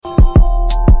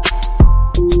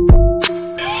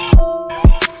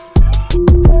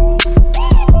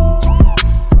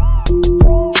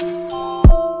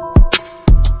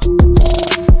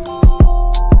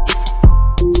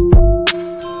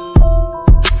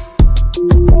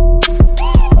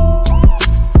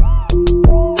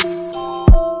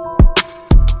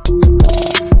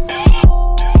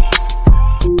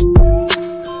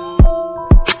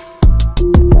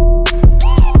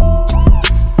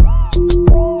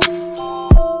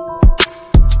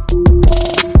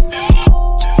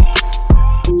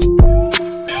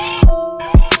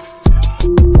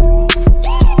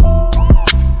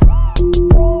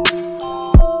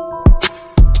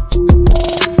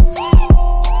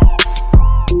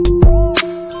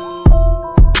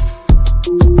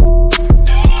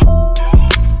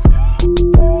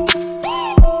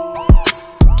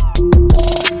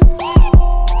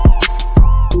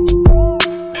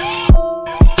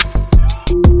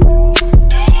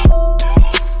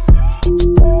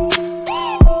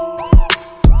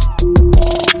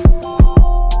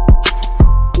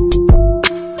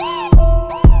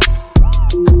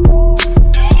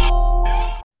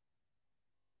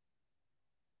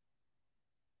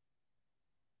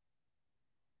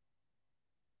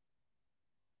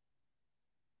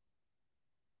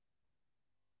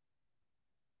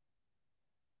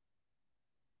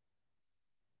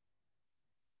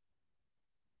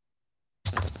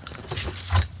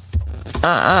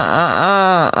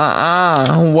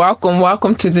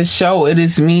Welcome to the show. It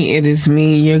is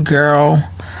me, your girl,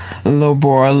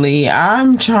 Laborly.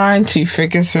 I'm trying to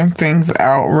figure some things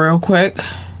out real quick.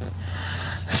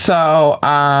 So,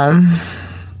 and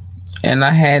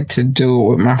I had to do it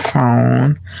with my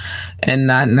phone and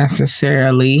not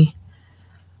necessarily.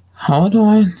 Hold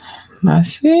on.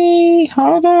 Let's see.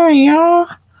 Hold on, y'all.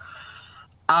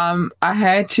 I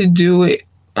had to do it.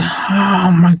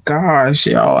 Oh my gosh,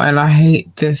 y'all. And I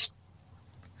hate this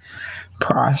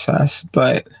process,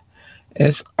 but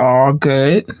it's all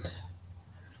good.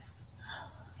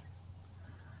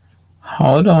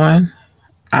 Hold on.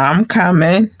 I'm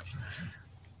coming.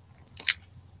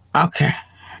 Okay.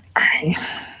 All right.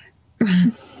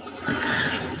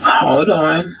 Hold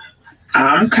on.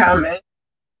 I'm coming.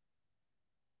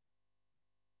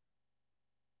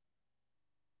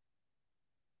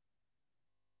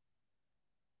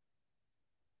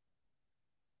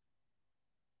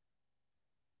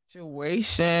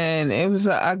 It was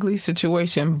an ugly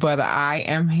situation, but I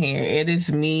am here. It is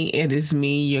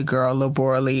me, your girl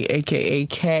Laborly, aka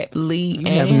Cat Lee.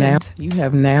 You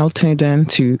have now tuned in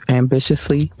to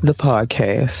Ambitiously the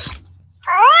podcast.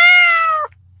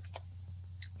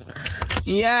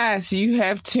 Yes, you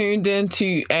have tuned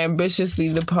into Ambitiously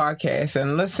the podcast,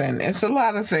 and listen, it's a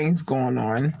lot of things going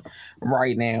on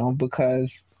right now because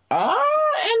and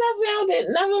I found it.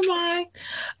 Never mind.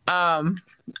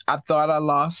 I thought I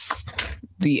lost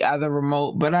the other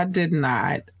remote, but I did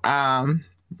not.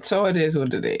 So it is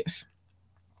what it is.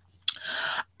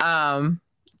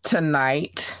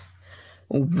 Tonight,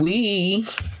 we,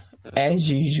 as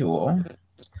usual,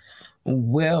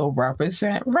 will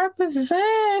represent,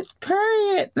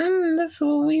 period. That's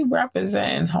what we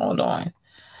represent. Hold on.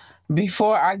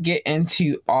 Before I get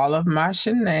into all of my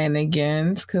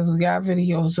shenanigans, because we got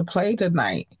videos to play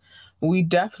tonight. We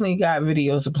definitely got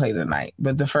videos to play tonight.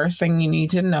 But the first thing you need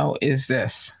to know is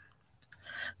this.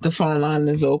 The phone line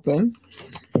is open.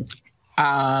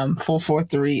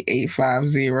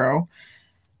 443-850.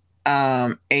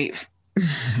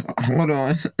 Hold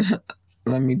on.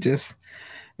 Let me just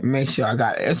make sure I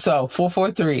got it. So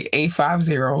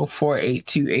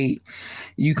 443-850-4828.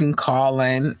 You can call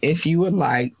in if you would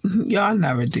like. Y'all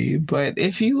never do, but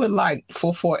if you would like,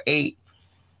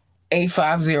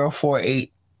 448-850-4828.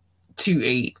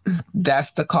 That's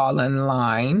the call-in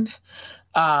line.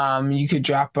 You could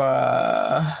drop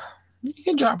a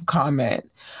comment.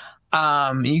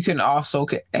 You can also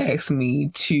ask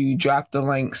me to drop the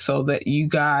link so that you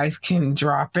guys can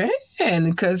drop it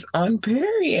in because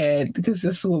this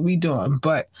is what we doing.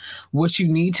 But what you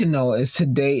need to know is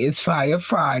today is Fire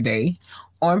Friday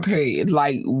on Period.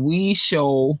 Like we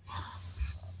show,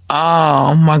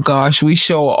 oh my gosh, we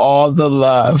show all the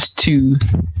love to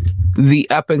the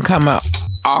up-and-coming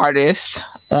artists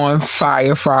on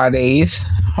Fire Fridays.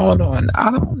 Hold on.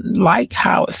 I don't like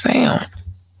how it sounds.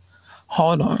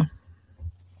 Hold on.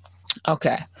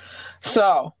 Okay.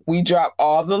 So, we drop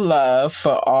all the love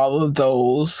for all of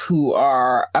those who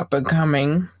are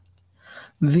up-and-coming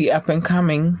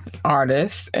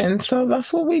artists. And so,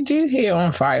 that's what we do here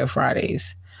on Fire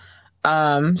Fridays.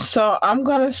 So, I'm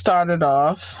going to start it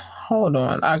off. Hold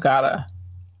on. I gotta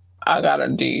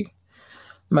do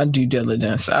my due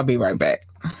diligence. I'll be right back.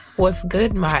 What's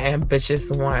good, my ambitious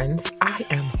ones? I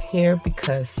am here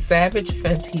because Savage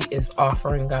Fenty is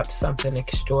offering up something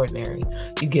extraordinary.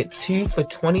 You get 2 for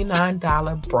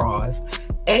 $29 bras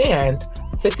and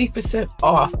 50%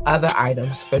 off other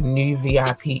items for new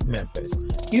VIP members.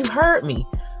 You heard me.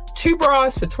 2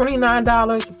 bras for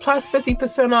 $29 plus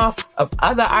 50% off of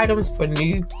other items for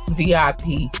new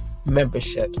VIP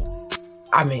memberships.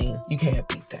 I mean, you can't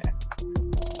beat that.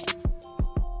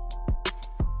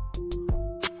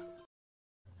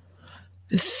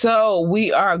 So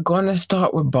we are going to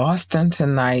start with Boston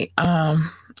tonight. I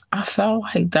felt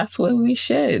like that's what we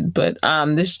should, but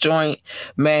this joint,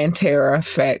 Mantera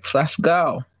Effects. Let's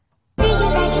go.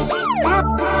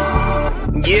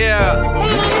 Yeah.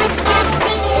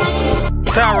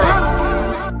 Tara.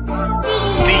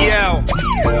 DL.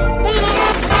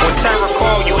 When Tara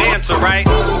call, you answer, right?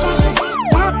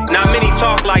 Not many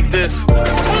talk like this.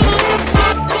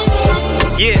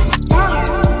 Yeah.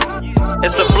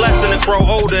 It's a blessing to grow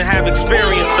older and have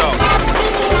experience, though.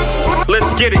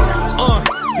 Let's get it.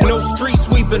 No street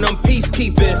sweeping, I'm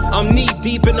peacekeeping. I'm knee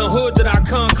deep in the hood that I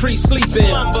concrete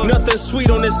sleeping. Nothing sweet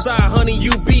on this side, honey,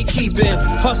 you beekeeping.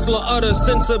 Hustler utter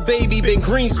since a baby been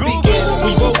green speaking.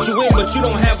 We vote you in, but you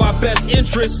don't have our best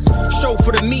interests. Show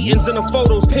for the meetings and the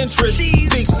photos, Pinterest.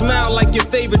 Big smile like your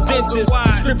favorite dentist.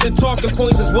 Scripted talking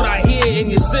points is what I hear in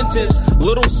your sentence.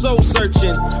 Little soul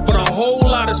searching, but a whole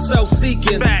lot of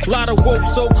self-seeking. Lot of woke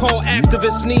so-called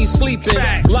activists need sleeping.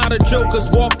 Lot of jokers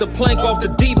walk the plank off the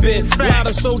deep end. Lot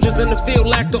of soldiers in the field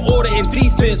lack the order and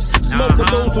defense. Smoke with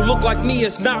those who look like me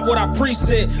is not what I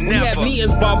present. We have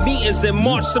meetings by meetings, then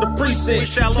march to the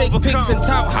precinct. Take pics and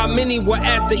tout how many were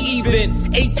at the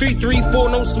event. 8334,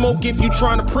 no smoke if you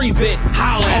trying to prevent.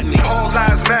 Holla at me. All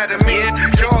lives matter, man.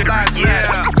 Your lives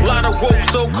matter. Lot of woke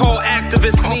so-called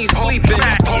activists need sleeping.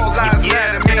 All lives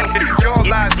matter, man. Your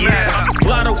lives matter.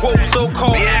 Lot of woke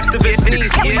so-called activists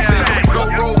need sleeping. No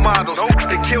role models.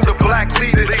 They kill the black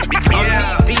leaders.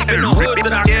 I'm knee deep in the hood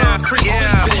that I concrete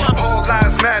sleeping. All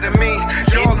lives matter, man.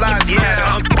 Your lives matter.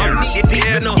 I'm knee deep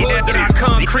in the hood that I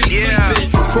concrete sleeping.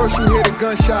 First you hear the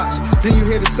gunshots, then you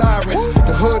hear the sirens.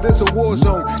 The hood is a war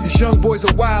zone. These young boys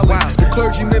are wildin'. The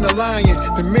clergymen are lying.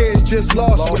 The mayor's just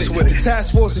lost with it. The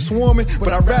task force is swarming,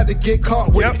 but I'd rather get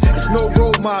caught with it. There's no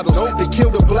role models. They kill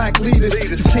the black leaders.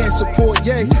 You can't support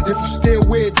Ye if you still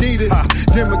wear Adidas.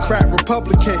 Democrat,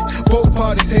 Republican, both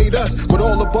parties hate us. But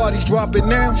all the bodies dropping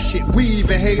now, shit, we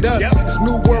even hate us. It's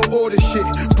new world order shit,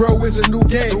 bro, it's a new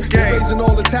game. They're raising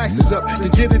all the taxes up to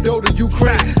get it over to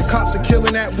Ukraine. The cops are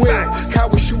killing at will.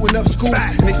 Cowards shooting up schools,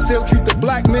 and they still treat the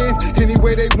black man any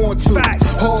way they want to.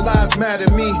 All lives matter,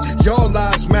 me, your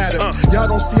lives matter. Y'all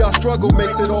don't see our struggle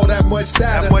makes it all that much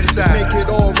sadder. To make it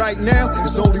all right now,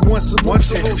 there's only one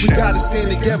solution. We gotta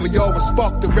stand together, y'all, and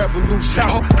spark the revolution.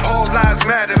 All lives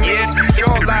matter, man.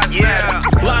 Your lives matter.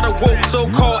 Lot of woke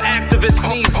so-called activists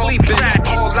need sleeping.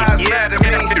 All lives matter,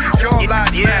 man. Your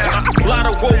lives matter. Lot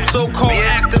of woke so-called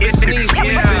activists need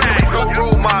sleeping. No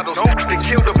role models. They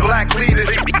kill the black leaders.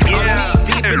 I'm knee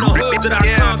deep in the hood that I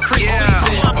concrete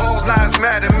sleeping. All lives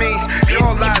matter, me.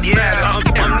 Your lives matter.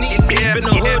 I'm knee deep in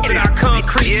the hood that I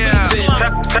concrete sleeping.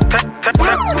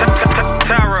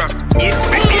 Tara,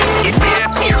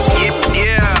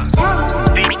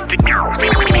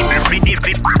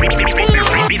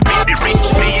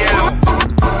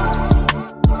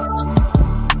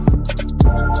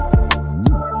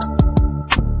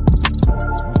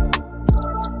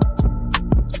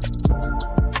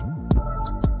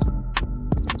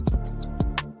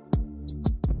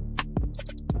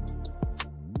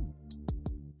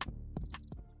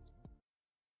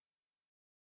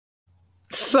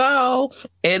 So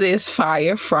it is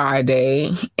Fire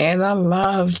Friday, and I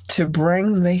love to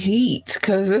bring the heat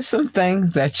because there's some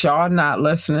things that y'all not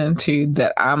listening to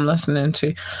that I'm listening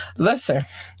to. Listen,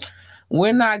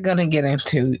 we're not going to get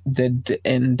into the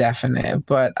indefinite,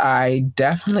 but I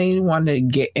definitely want to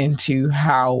get into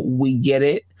how we get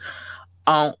it.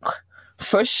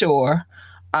 For sure.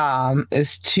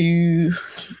 It's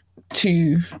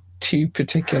two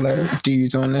particular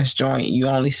dudes on this joint. You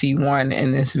only see one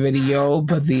in this video,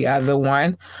 but the other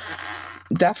one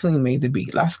definitely made the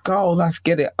beat. Let's go. Let's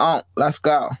get it on. Let's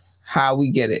go. How we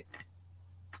get it.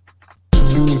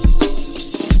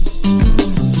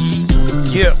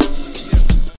 Yeah.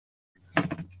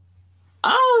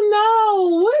 Oh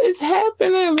no, what is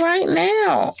happening right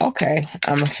now? Okay,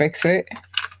 I'm gonna fix it.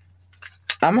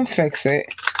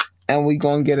 And we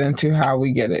gonna get into how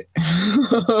we get it.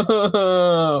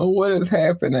 What is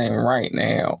happening right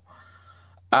now?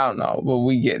 I don't know, but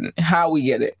how we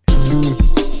get it.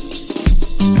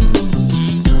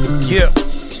 Yeah.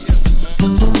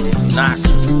 Nice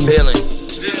feeling.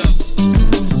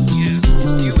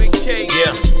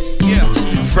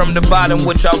 From the bottom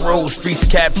which I rose, streets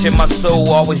captured my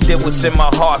soul. Always did what's in my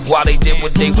heart while they did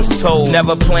what they was told.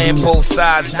 Never playing both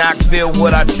sides, Knoxville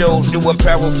what I chose. New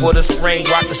apparel for the spring,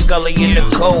 rock the Scully in the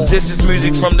cold. This is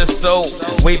music from the soul,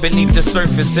 way beneath the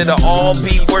surface. It'll all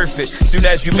be worth it, soon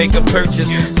as you make a purchase.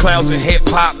 Clowns and hip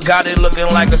hop, got it looking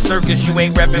like a circus. You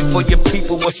ain't rapping for your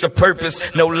people, what's your purpose?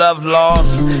 No love lost,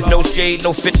 no shade,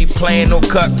 no 50 plan, no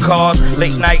cut cars.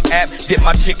 Late night app, dip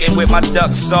my chicken with my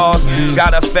duck sauce.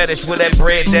 Got a fetish with that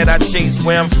bread that I chase.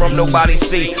 Where I'm from, nobody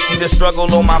see the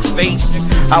struggle on my face.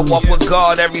 I walk with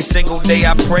God every single day.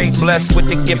 I pray, blessed with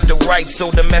the gift of right,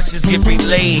 so the message get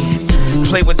relayed.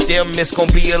 Play with them, it's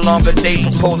gonna be a longer day.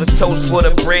 Propose a toast for the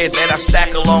bread that I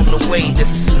stack along the way.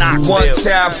 This is not one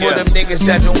time for them niggas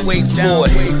that don't wait for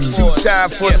it. Two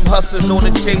times for them hustlers on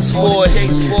the chase for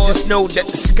it. Just know that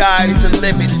the sky's the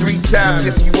limit. 3 times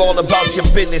if you all about your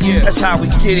business. That's how we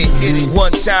get it.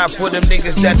 One time for them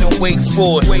niggas that don't wait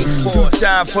for it. 2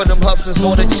 times time for them hustlers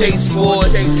on the chase for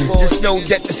it. Just know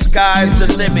that the sky is the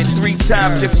limit. 3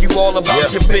 times if you all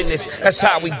about your business. That's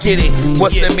how we get it.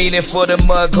 What's the meaning for the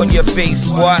mug on your face,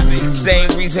 boy? Same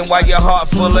reason why your heart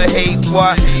full of hate,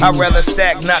 boy. I'd rather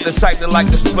stack, not the type that like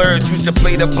to splurge. Used to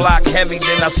play the block heavy,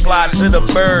 then I slide to the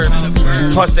bird.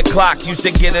 Punch the clock, used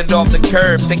to get it off the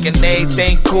curb. Thinking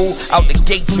everything cool, out the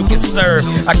gate you can serve.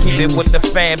 I keep it with the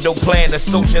fam, don't plan to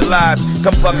socialize.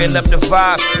 Come fucking up the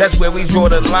vibe, that's where we draw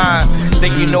the line.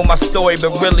 Think you know my story,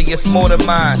 but really it's more than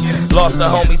mine. Lost the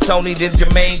homie Tony, then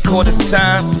Jermaine caught his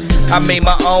time. I made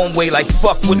my own way, like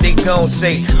fuck what they gon'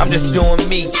 say. I'm just doing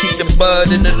me, keep the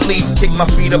bud in the leaf. Kick my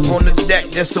feet up on the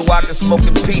deck just so I can smoke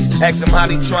in peace. Ask them how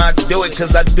they try to do it,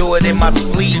 cause I do it in my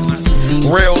sleep.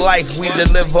 Real life, we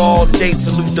deliver all day.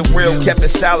 Salute the real, kept it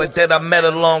solid that I met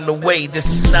along the way. This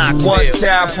is not one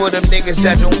time for them niggas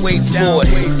that don't wait for it.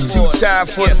 2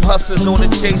 times for them hustlers on the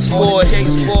chase for it.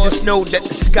 Just know that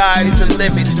the sky is the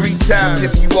limit. 3 times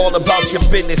if you all about your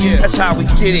business. That's how we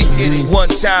get it. 1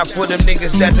 time for them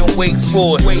niggas that don't wait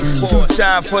for it. 2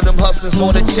 times for them hustlers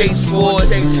on the chase for it.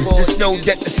 Just know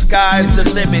that the sky is the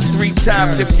limit. 3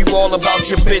 times if you all about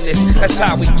your business. That's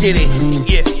how we get it.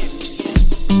 Yeah.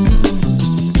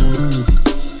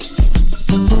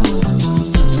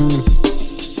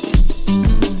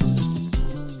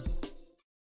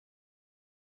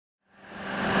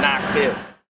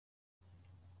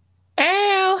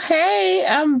 Hey,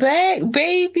 I'm back,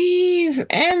 babies,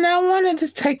 and I wanted to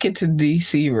take it to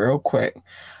DC real quick.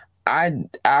 I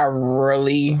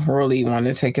really want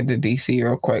to take it to DC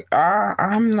real quick.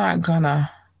 I'm not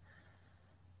gonna.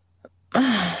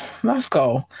 Let's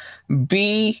go.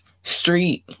 B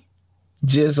Street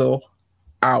Jizzle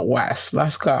out west.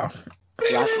 Let's go.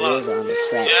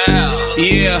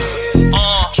 Yeah.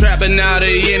 Trapping out of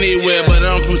anywhere, but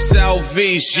I'm from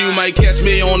Southeast. You might catch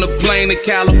me on the plane to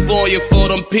California for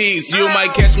them peas. You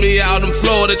might catch me out in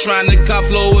Florida trying to cop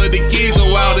flow with the keys, or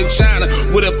out in China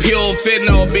with a pure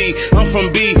fentanyl B. I'm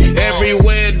from B.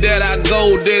 Everywhere that I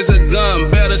go, there's a gun.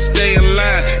 Better stay in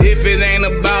line. If it ain't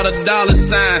about a dollar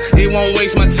sign, it won't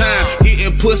waste my time.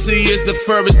 Getting pussy is the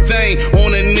furthest thing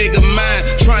on a nigga mind.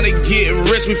 Trying to get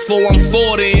rich before I'm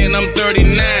 40 and I'm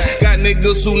 39. Got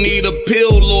niggas who need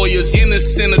appeal lawyers,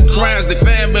 innocent of crimes. Their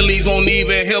families won't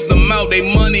even help them out. They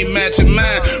money matching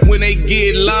mine. When they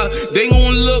get locked, they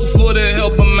gon' look for the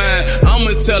help of mine.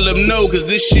 I'ma tell them no, cause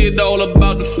this shit all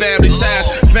about the family ties.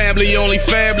 Family only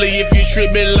family if you treat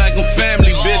me like a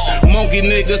family, bitch. Monkey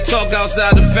niggas talk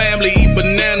outside the family, eat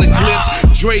banana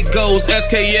clips. Dracos,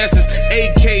 SKS's,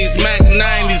 AKs, Mac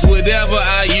 90s, whatever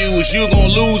I use, you gon'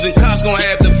 lose and cops gon'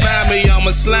 have to find me. I'm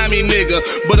a slimy nigga,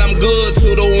 but I'm good to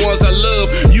the ones I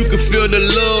love. You can feel the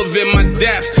love in my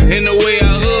daps and the way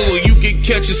I huggle. You can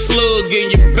catch a slug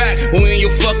in your back or in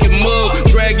your fucking mug.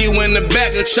 Drag you in the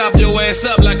back and chop your ass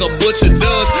up like a butcher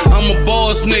does. I'm a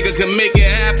boss nigga, can make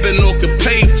it happen or can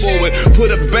pay for it.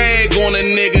 Put a bag on a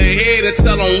nigga head and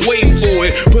tell him wait for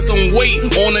it. Put some weight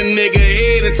on a nigga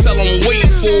head and tell him wait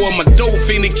for it. My dope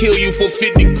finna kill you for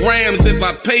 50 grams if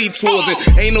I pay towards it.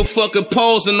 Ain't no fucking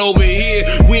pausing over here.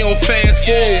 We on fast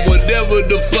forward. Whatever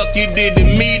the fuck you did to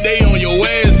me, they on your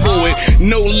ass for it.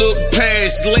 No look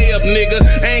past, layup nigga,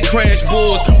 ain't crash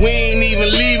boards. We ain't even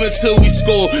leaving till we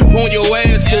score. On your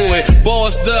ass for it.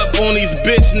 Bossed up on these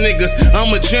bitch niggas.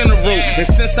 I'm a general, and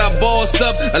since I bossed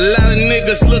up, a lot of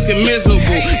niggas looking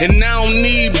miserable. And I don't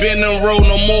need bend and roll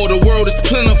no more. The world is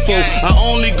plentiful. I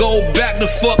only go back to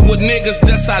fuck with niggas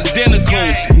that's identical.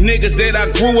 Niggas that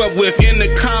I grew up with in the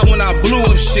car when I blew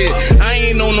up shit. I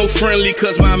ain't on no friendly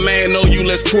cause my man know you,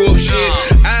 let's crew up shit.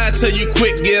 I tell you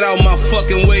quick, get out my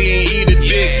fucking way and eat a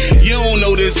dick. You don't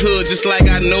know this hood just like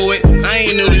I know it. I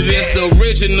ain't new to this. The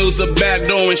originals are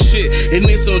backdooring shit. And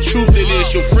there's some truth to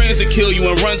this. Your friends will kill you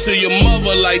and run to your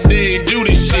mother like they ain't do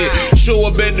this shit. Show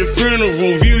up at the funeral,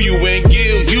 view you and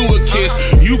give you a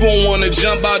kiss. You gon' wanna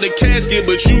jump out the casket,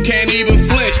 but you can't even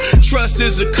flinch. Trust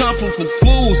is a comfort for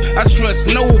fools. I trust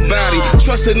nobody.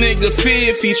 Trust a nigga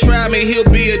fear if he try me, he'll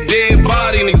be a dead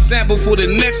body. An example for the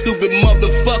next stupid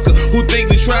motherfucker who think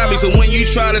they try me. So when you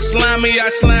try to slime me, I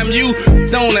slime you.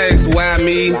 Don't ask why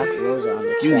me.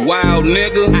 You wild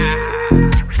nigga.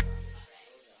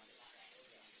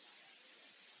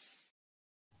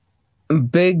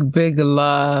 Big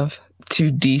love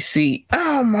to DC.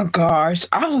 Oh my gosh,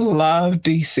 I love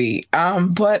DC.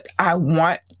 But I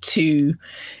want to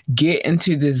get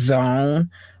into the zone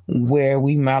where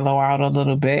we mellow out a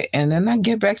little bit and then I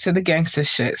get back to the gangster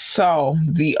shit. So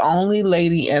the only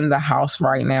lady in the house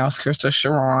right now is Krista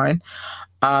Sharon.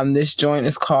 This joint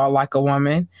is called Like a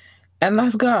Woman, and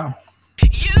let's go. You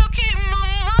keep my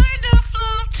mind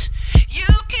afloat. You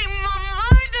keep my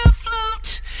mind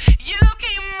afloat. You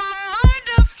keep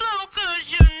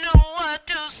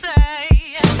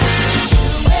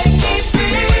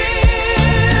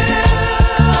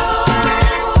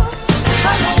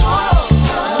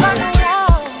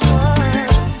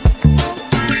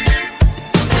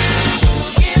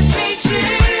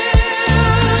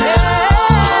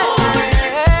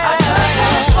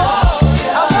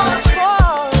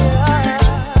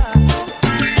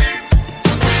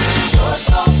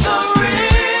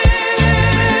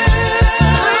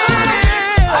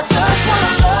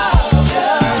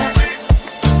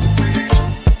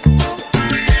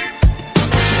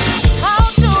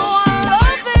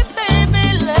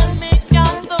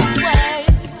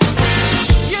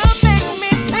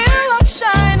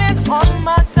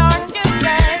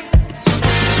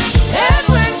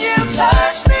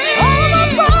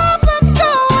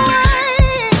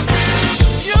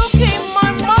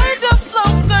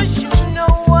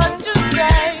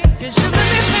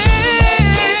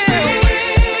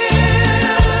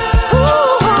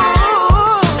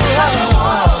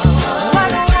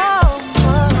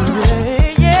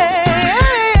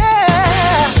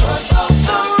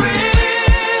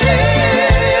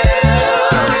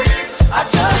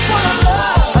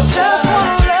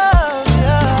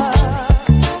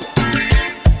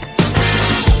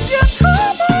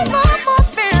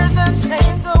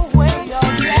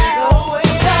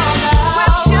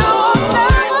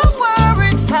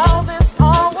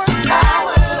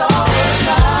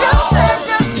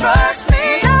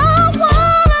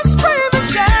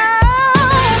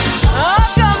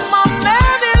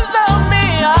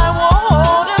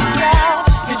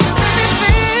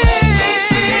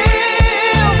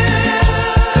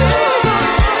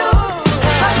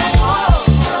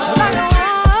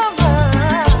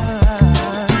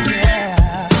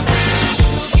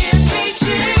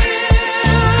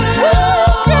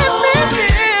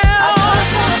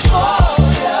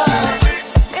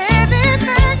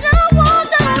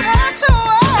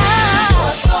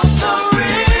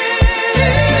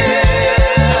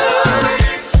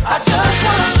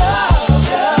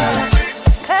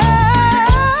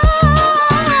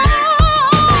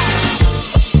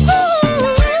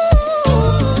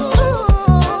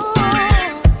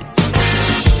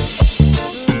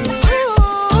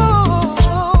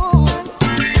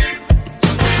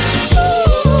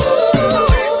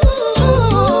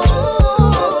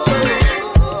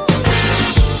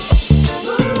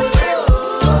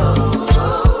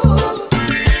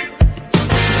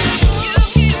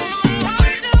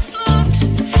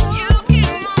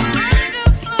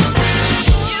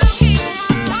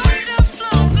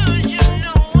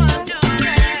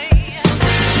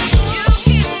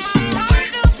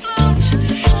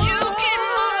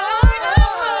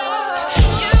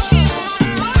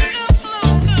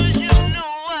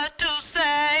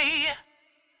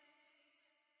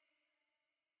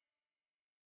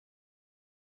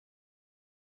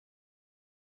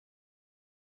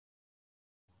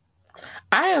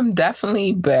I am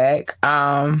definitely back.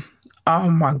 Oh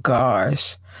my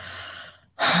gosh.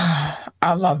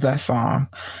 I love that song.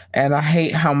 And I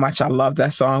hate how much I love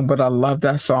that song, but I love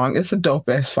that song. It's a dope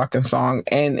ass fucking song.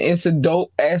 And it's a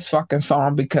dope ass fucking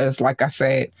song because, like I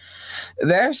said,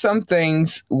 there are some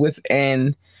things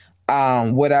within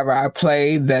whatever I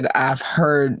play that I've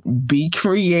heard be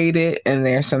created, and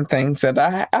there's some things that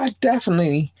I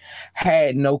definitely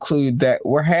had no clue that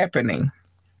were happening.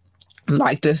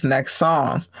 Like this next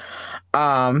song.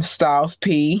 Styles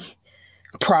P,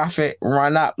 Prophet,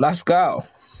 Run Up. Let's go.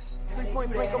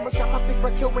 Point blank, almost got my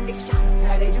big kill when they shot.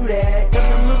 How they do that?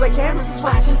 Them blue like cameras is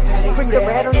watching. How they bring the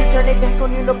red on you, turn it back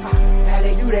on you, no problem. How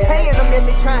they do that? Hanging them, then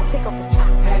they try and take off the top.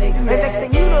 How they do that? And next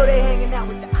thing you know, they hanging out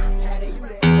with the ops. How they do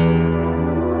that?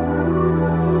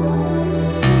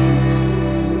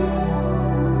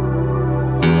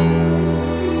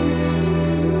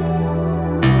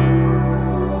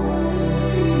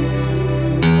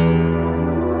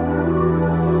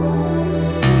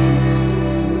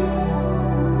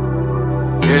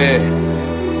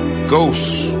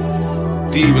 Ghost,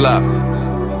 D-Block,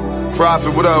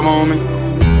 Prophet, what up, homie?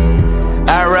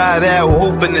 I ride out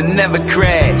hoping to never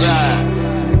crash.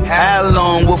 How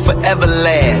long will forever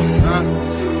last?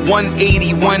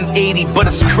 180, but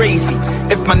it's crazy.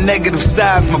 If my negative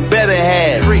side's my better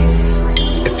half.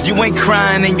 If you ain't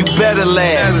crying, then you better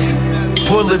laugh.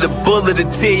 Bullet to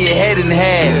tear your head in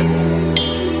half.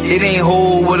 It ain't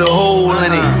whole with a hole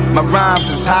in it. My rhymes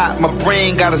is hot, my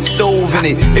brain got a stove in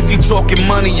it. If you talking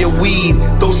money or weed,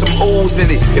 throw some O's in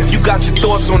it. If you got your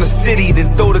thoughts on the city,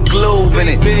 then throw the globe in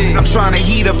it. I'm trying to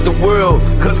heat up the world,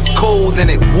 cause it's cold in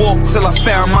it. Walked till I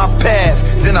found my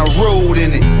path, then I rode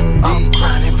in it. I'm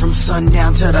grinding from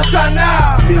sundown to the sun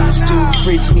up. Bills due,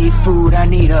 fridge need food, I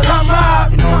need a come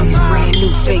up. And all these brand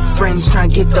new fake friends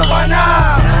trying to get the run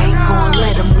up. But I ain't gonna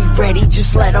let them, we ready,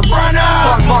 just let them run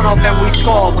up. Run up and we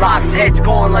score blocks, heads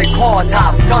going like car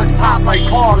tops, guns pop like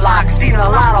car locks, seen a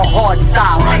lot of hard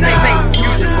styles. They make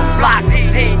music for blocks,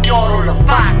 paying y'all to the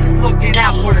box, looking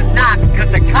out for the knocks, cause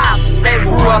the cops, they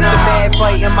will run up. The mad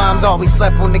fighting moms always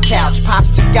slept on the couch. Pops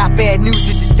just got bad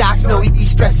news at the docs, know he be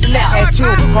stressing out. Had 2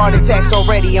 heart attacks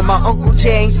already, and my Uncle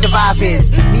Jay ain't survived his.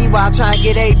 Meanwhile, trying to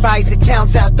get everybody's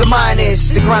accounts out the minus.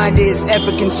 The grind is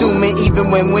ever consuming,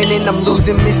 even when winning, I'm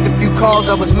losing. Missed a few calls,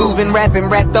 I was moving, rapping,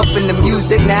 wrapped up in the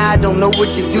music. Now I don't know what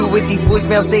to do with these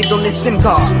voicemails saved on this SIM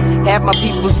card. Have my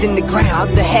peoples in the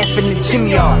ground, the half in the gym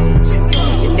yard.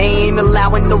 And they ain't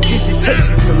allowing no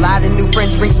visitations. A lot of new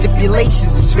friends bring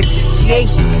stipulations, switch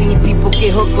situations. Seeing people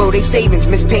get hooked, blow their savings,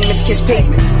 miss payments, kiss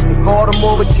pavements. In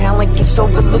Baltimore with talent gets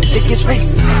overlooked, it gets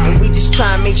racist. And we just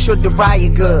try and make sure the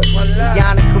riot good.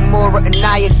 Yana, Kimura, and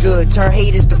Naya good. Turn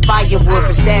haters to firewood,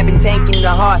 but stabbing, tank in the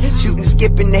heart, shooting,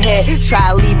 skipping the head. Try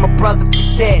to leave my brother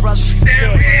for dead.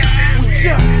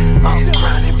 I'm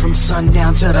grinding from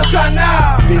sundown to the sun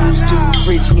up. Bills due,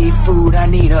 fridge need food, I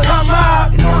need a come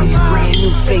up. And all these brand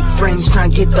new fake friends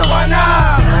trying to get the run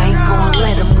up. And I ain't gonna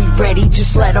let them, we ready,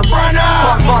 just let them run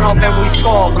up. Run up and we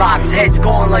score blocks, heads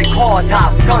going like car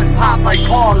tops, guns pop like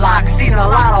car locks, seen a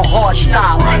lot of hard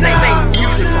styles. They make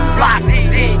music for blocks,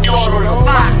 paying y'all to the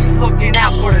box, looking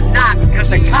out for the knocks, cause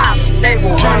the cops, they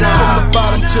will run up. From the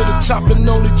bottom to the top in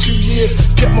only 2 years.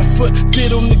 Kept my foot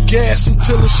dead on the gas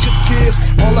until the shit gears.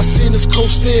 All I seen is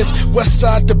coast stairs, west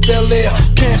side to Bel Air.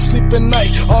 Can't sleep at night,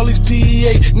 all these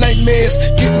DEA nightmares.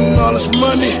 Getting all this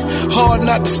money, hard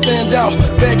not to stand out.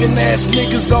 Begging ass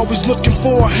niggas always looking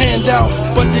for a handout,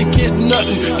 but they get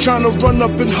nothing, trying to run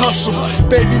up and hustle.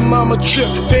 Baby mama trip,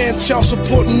 paying child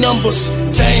support numbers.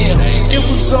 Damn, it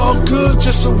was all good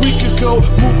just a week ago.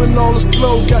 Moving all this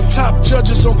flow, got top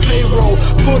judges on payroll.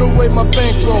 Put away my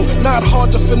bankroll, not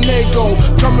hard to finagle.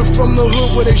 Coming from the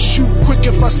hood where they shoot quick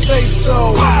if I say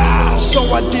so. So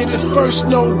I did it first,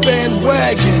 no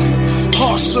bandwagon.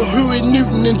 Hearts of Huey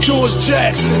Newton and George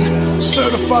Jackson.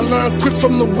 Certified, learn quick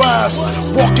from the wise.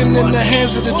 Walking in the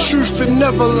hands of the truth and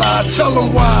never lie. Tell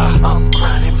them why. I'm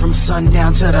grinding from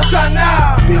sundown to the sun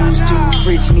up. Bills due,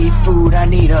 fridge need food, I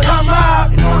need a come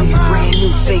up. And all these brand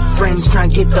new fake friends trying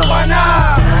to get the run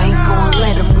up. And I ain't gonna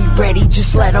let them, we ready,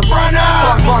 just let them run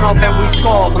up. Run up and we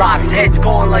score blocks, heads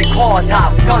going like car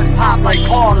tops, guns pop like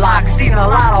car locks, seen a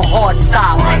lot of hard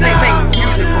styles. They make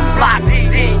music for blocks,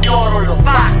 paying y'all to the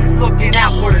box, looking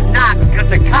out for the knocks, cause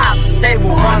the cops, they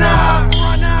will run up.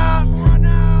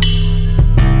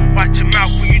 Watch your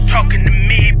mouth when you talking to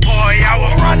me, boy, I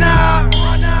will run up.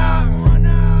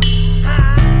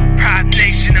 Pride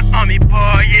Nation, the army,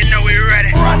 boy, you know we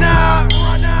ready. Run up.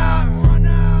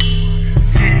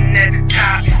 Sitting at the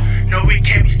top, no we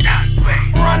can't be stopped,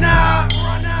 wait. Run up.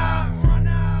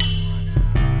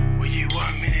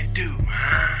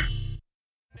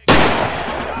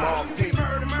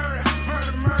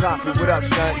 Prophet, what up,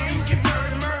 son?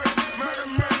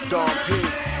 Dog P.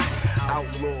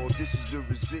 Outlaw, this is the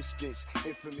resistance.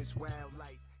 Infamous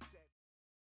wildlife.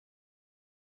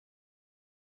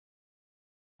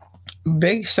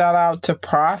 Big shout out to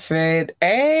Prophet.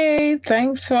 Hey,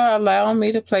 thanks for allowing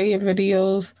me to play your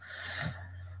videos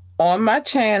on my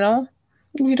channel.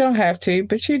 You don't have to,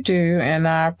 but you do, and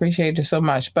I appreciate it so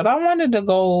much. But I wanted to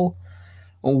go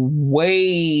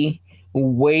way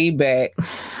back.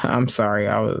 I'm sorry,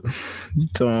 I was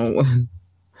doing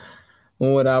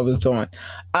what I was doing.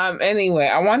 Anyway,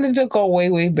 I wanted to go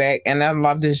way back, and I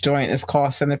love this joint. It's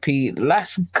called Centipede.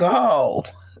 Let's go.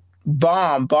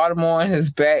 Bomb, Baltimore and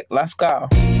his back. Let's go. Right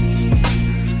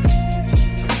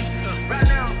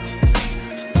now,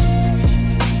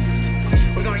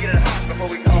 we're gonna get it hot before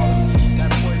we call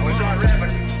it. We start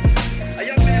rapping. A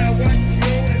young man wants to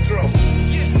grow and grow.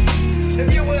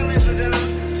 If you will, listen to them.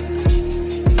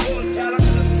 Full talent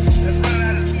and run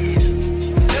out of years.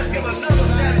 Just give another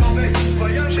standing ovation for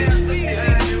a young man sitting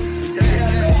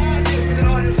behind you.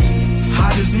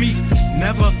 Hot as me,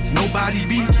 never nobody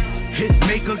beat. Hit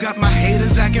maker, got my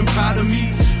haters acting proud of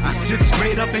me. I sit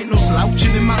straight up, ain't no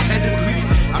slouching in my pedigree.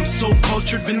 I'm so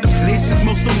cultured, been to places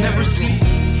most will never see.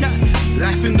 Yeah.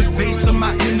 Laugh in the face of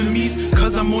my enemies,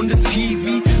 cause I'm on the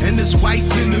TV and this wife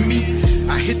into me.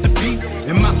 I hit the beat,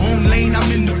 in my own lane,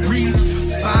 I'm in the breeze.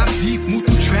 5 deep, move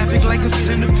through traffic like a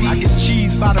centipede. I get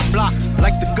cheese by the block,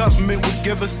 like the government would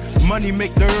give us. Money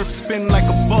make the earth spin like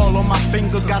a ball on my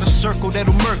finger. Got a circle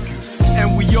that'll murk you,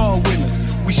 and we all winners.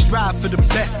 We strive for the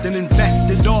best and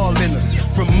invest it all in us.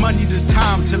 From money to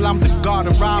time till I'm the god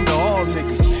around to all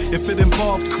niggas. If it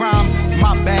involved crime,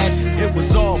 my bad, it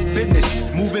was all business.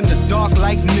 Move in the dark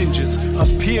like ninjas.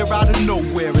 Appear out of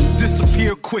nowhere and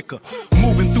disappear quicker.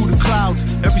 Moving through the clouds,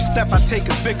 every step I take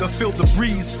is bigger. Feel the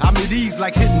breeze, I'm at ease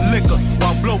like hitting liquor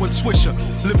while blowing Swisher.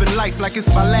 Living life like it's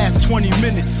my last 20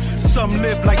 minutes. Some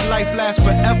live like life lasts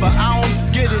forever. I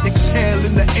don't get it, exhale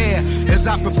in the air as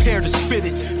I prepare to spit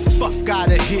it. Fuck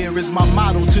outta here is my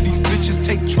motto to these bitches.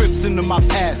 Take trips into my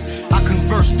past. I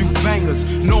converse through bangers,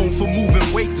 known for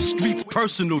moving weight, the streets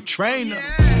personal trainer.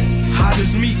 Hot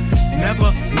as me,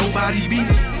 never nobody beat.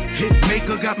 Hit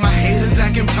maker, got my haters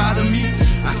acting proud of me.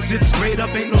 I sit straight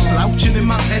up, ain't no slouching in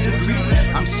my pedigree.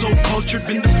 I'm so cultured,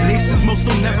 been to places most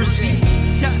will never see.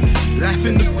 Yeah. Laugh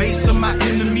in the face of my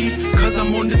enemies, cause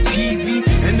I'm on the TV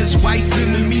and this wife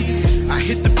into me. I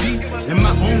hit the beat, in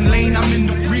my own lane, I'm in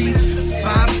the breeze.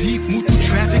 5 deep, move through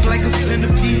traffic like a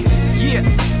centipede. Yeah,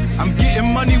 I'm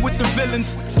getting money with the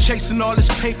villains. Chasing all this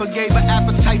paper, gave an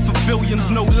appetite for billions,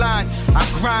 no line. I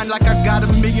grind like I got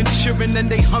 1 million children and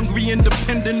they hungry and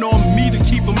depending on me to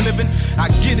keep them living. I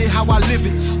get it how I live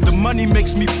it. The money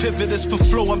makes me pivot. As for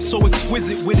flow, I'm so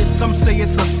exquisite with it. Some say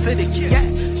it's acidic. Yeah,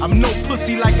 I'm no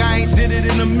pussy like I ain't did it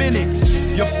in a minute.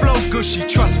 Your flow gushy,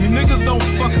 trust me, niggas don't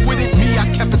fuck with it. Me, I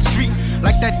kept it street.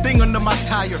 Like that thing under my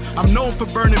tire. I'm known for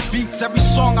burning beats. Every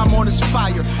song I'm on is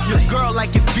fire. Your girl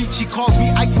like it beat. She calls me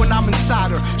Ike when I'm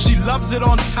inside her. She loves it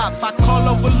on top. I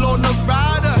call her Walona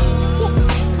Rider.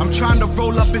 I'm trying to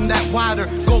roll up in that wider.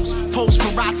 Ghost post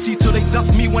Parazzi till they duck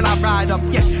me when I ride up.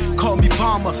 Yeah, call me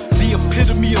Bomber, the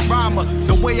epitome of rhymer.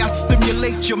 The way I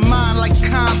stimulate your mind like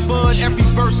Con Bud. Every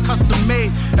verse custom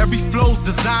made, every flow's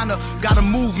designer. Got a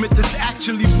movement that's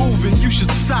actually moving. You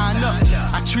should sign up.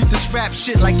 I treat this rap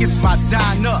shit like it's my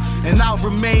diner, and I'll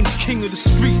remain king of the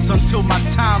streets until my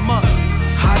time up.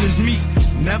 Hot as me,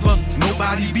 never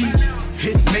nobody beat.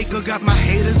 Hit maker, got my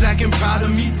haters acting proud of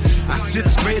me. I sit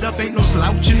straight up, ain't no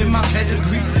slouching in my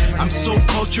pedigree. I'm so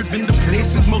cultured, been to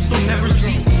places most will never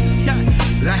see. Yeah.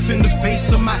 Laugh in the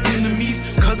face of my enemies,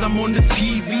 cause I'm on the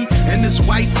TV and this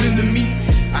wife into me.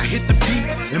 I hit the beat,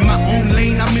 in my own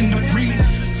lane, I'm in the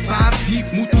breeze. 5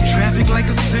 deep, move through traffic like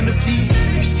a centipede.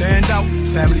 We stand out,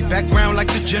 family background like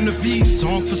the Genovese.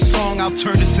 Song for song, I'll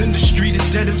turn this industry to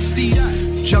dead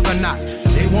MCs. Juggernaut,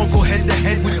 they won't go head to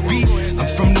head with beat. I'm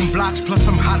from them blocks, plus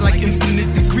I'm hot like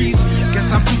infinite degrees.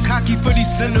 Guess I'm too cocky for these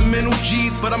sentimental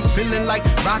G's, but I'm feeling like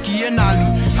Rocky and Ali.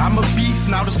 I'm a beast,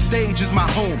 now the stage is my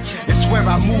home. It's where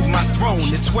I move my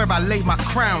throne, it's where I lay my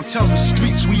crown. Tell the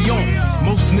streets we own.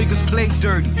 Most niggas play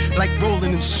dirty, like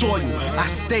rolling in soil. I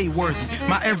stay worthy,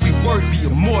 my every word be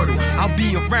immortal. I'll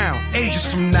be around, ages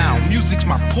from now, music's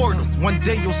my portal. One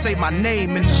day you'll say my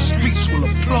name and the streets will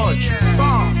applaud you.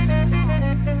 Bomb.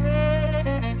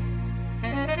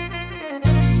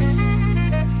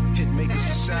 Hitmaker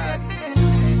Society.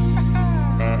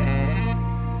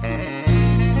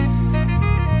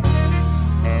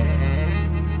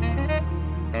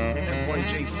 That boy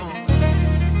J Funk.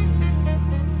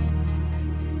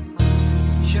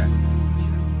 Yeah.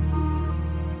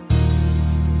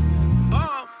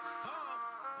 Bomb.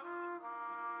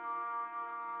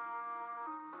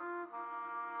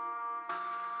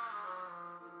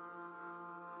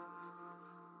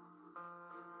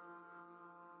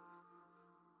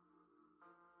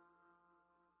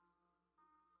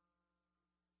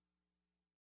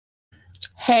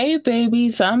 Hey,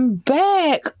 babies, I'm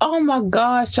back. Oh my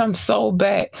gosh, I'm so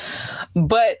back.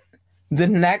 But the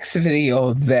next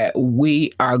video that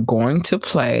we are going to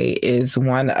play is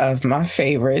one of my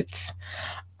favorites.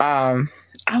 I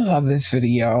love this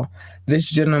video. This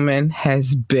gentleman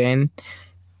has been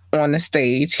on the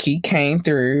stage. He came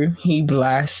through, he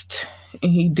blessed,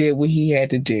 and he did what he had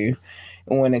to do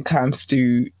when it comes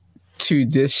to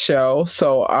this show.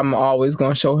 So I'm always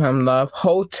going to show him love.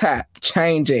 Hotep,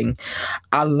 Changing.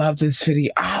 I love this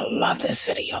video.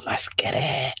 Let's get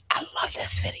it. I love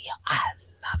this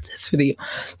video.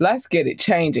 Let's get it.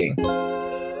 Changing.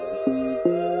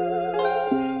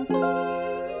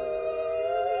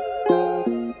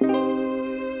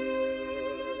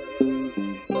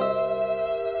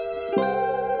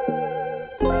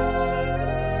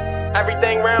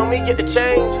 Everything around me get to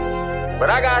change,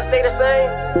 but I gotta stay the same.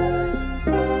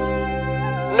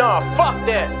 Nah, fuck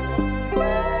that.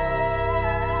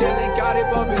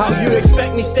 How you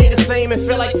expect me stay the same and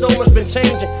feel like so much been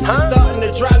changing? Starting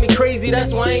to drive me crazy,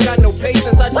 that's why I ain't got no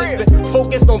patience. I just been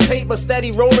focused on paper,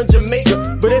 steady rolling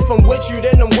Jamaica. But if I'm with you,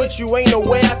 then I'm with you, ain't no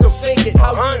way I can fake it.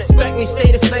 How you expect me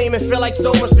stay the same and feel like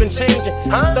so much been changing?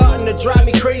 Starting to drive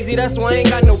me crazy, that's why I ain't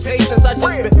got no patience. I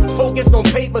just been focused on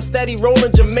paper, steady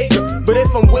rolling Jamaica. But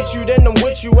if I'm with you, then I'm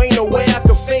with you, ain't no way I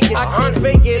can fake it. I can't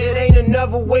fake it, it ain't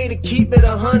another way to keep it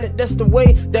 100. That's the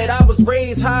way that I was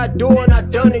raised, how I do and I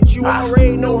done it. You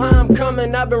already know how I'm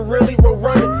coming, I've been really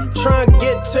running. Trying to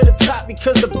get to the top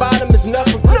because the bottom is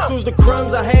nothing. Lose the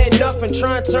crumbs, I had nothing,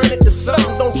 trying to turn it to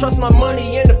something. Don't trust my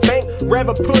money in the bank,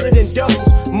 rather put it in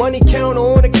doubles. Money counter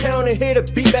on the counter, here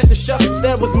to beat back the shuffles.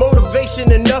 That was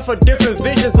motivation enough for different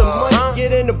visions of money.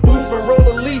 Get in the booth and roll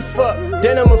a leaf up,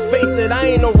 then I'ma face it. I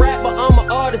ain't no rapper, I'm an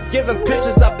artist, giving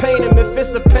pictures, I paint them. If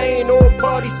it's a pain or a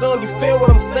party song, you feel what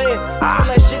I'm saying? Feel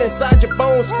that shit inside your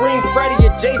bones, scream Freddy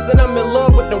or Jason. I'm in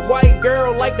love with the white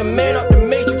girl, like the man up the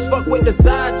Matrix. Fuck with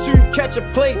desire to catch a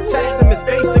plate. Tax him is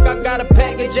basic, I got a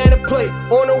package and a plate.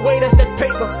 On the way, that's that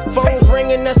paper. Phones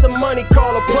ringing, that's a money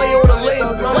call, a play on the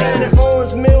label. My man at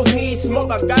Owens Mills needs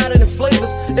smoke, I got it in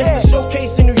flavors. There's a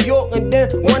showcase in New York and then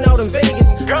one out in Vegas.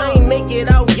 I ain't make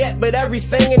it out yet, but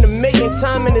everything in the making.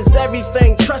 Timing is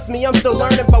everything. Trust me, I'm still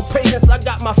learning about patience. I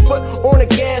got my foot on the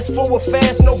gas, forward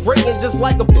fast, no braking, just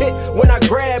like a pit. When I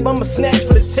grab, I'ma snatch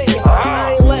for the ticket.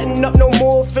 I ain't letting up no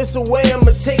more. If it's away,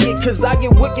 I'ma take it. Cause I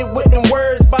get wicked with them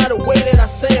words by the way that I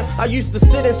say them. I used to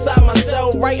sit inside my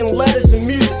cell writing letters and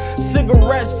music.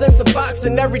 Cigarettes, sense of box,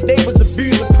 and every day was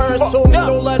abusing. Parents told me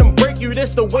don't let them break you,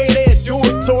 this the way they do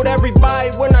it. Told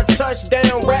everybody when I touch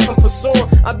down, rapping pursuing.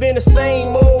 I've been the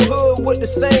same old hood with the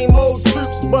same old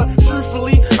troops. But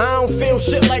truthfully, I don't feel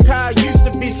shit like how I used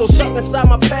to be. So stuck inside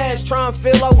my past, trying to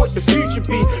feel out what the future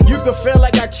be. You can feel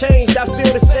like I changed, I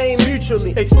feel the same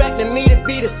mutually. Expecting me to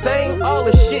be the same, all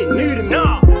this shit new to me.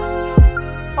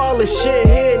 All this shit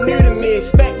here new to me.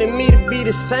 Expecting me to be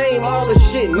the same, all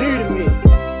this shit new to me.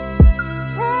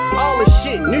 All this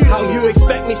shit new. How you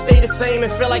expect me stay the same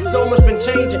and feel like so much been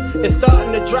changing? It's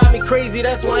starting to drive me crazy,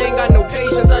 that's why I ain't got no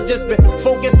patience. I just been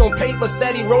focused on paper,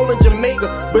 steady rolling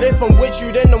Jamaica. But if I'm with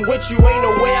you, then I'm with you, ain't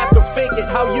no way I can fake it.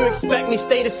 How you expect me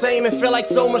stay the same and feel like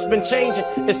so much been changing?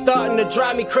 It's starting to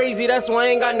drive me crazy, that's why I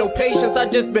ain't got no patience. I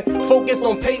just been focused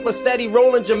on paper, steady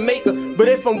rolling Jamaica. But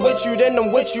if I'm with you, then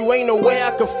I'm with you, ain't no way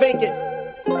I can fake it.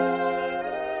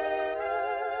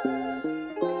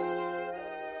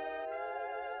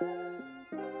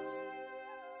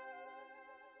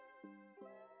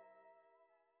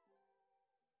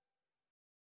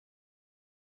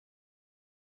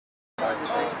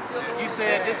 You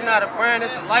said this is not a brand,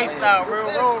 it's a lifestyle, real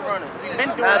road runners. We been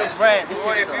doing not a brand, this is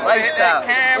a lifestyle.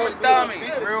 Camera dummy,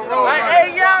 real road runners.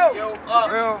 Hey yo!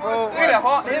 Real road runners. We done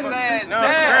hawked his ass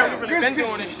down. We really been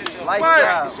doing this shit.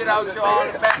 Lifestyle. This shit out your all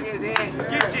in the back of his head.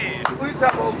 Get you. Who you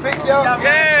talking about, big yo?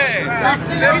 Yeah.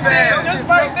 Just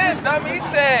like this, dummy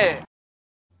said.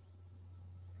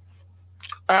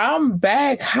 I'm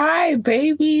back. Hi,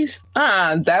 babies.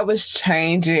 That was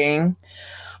Changing.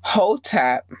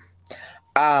 Hotep.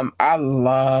 I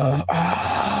love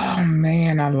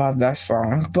that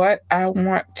song, but I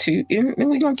want to, and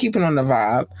we're going to keep it on the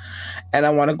vibe, and I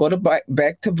want to go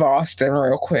back to Boston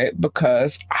real quick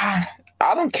because I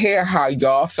don't care how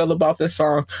y'all feel about this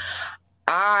song.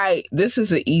 This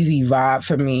is an easy vibe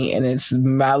for me, and it's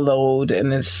mellowed,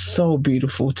 and it's so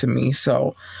beautiful to me.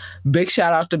 So big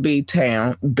shout out to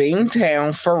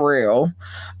Bingtown for real.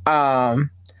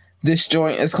 This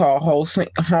joint is called Home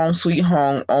Sweet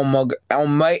Home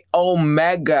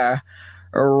Omega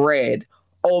Red.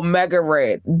 Omega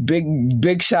Red.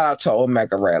 Big shout out to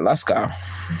Omega Red. Let's go.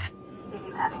 If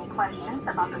you have any questions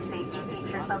about the safety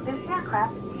features of this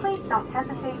aircraft, please don't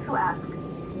hesitate to ask.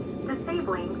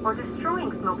 Disabling or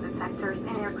destroying smoke detectors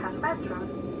in aircraft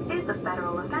restrooms is a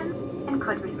federal offense and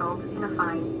could result in a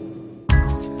fine.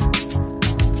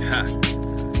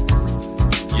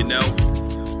 You know,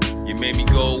 you made me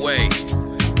go away.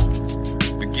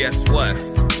 But guess what?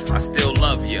 I still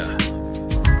love you.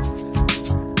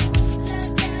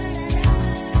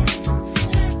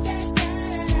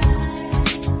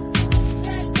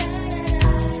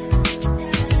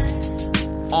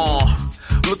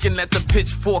 Looking at the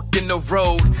pitchfork in the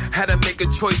road, had to make a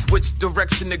choice which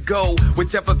direction to go.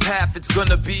 Whichever path, it's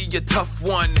gonna be a tough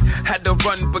one. Had to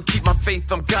run, but keep my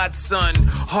faith, I'm God's son.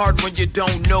 Hard when you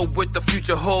don't know what the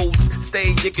future holds. Stay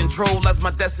in control as my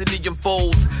destiny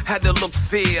unfolds. Had to look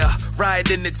fear right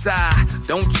in its eye.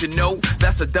 Don't you know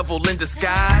that's a devil in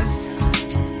disguise?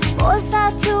 Forced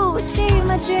out to achieve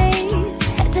my dreams,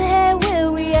 head to head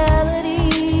with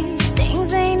reality.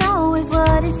 Things ain't always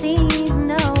what it seems,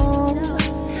 no.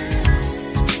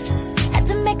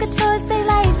 Make a choice, they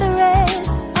like the rest.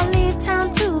 I'll leave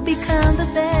town to become the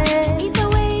best. Either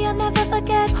way, I'll never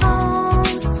forget home,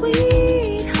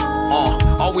 sweet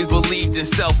home. Always believed in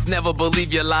self, never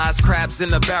believe your lies. Crabs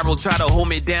in the barrel try to hold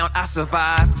me down, I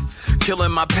survived.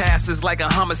 Killing my past is like a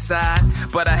homicide,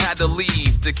 but I had to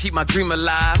leave to keep my dream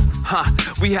alive.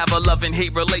 We have a love and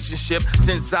hate relationship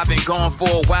since I've been gone for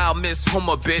a while. Miss home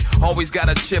a bit, always got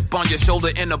a chip on your shoulder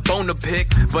and a bone to pick.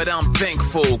 But I'm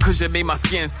thankful, cause you made my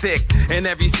skin thick. In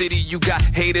every city you got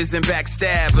haters and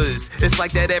backstabbers. It's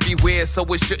like that everywhere, so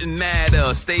it shouldn't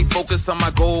matter. Stay focused on my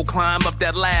goal, climb up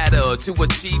that ladder to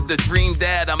achieve the dream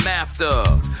that I'm after.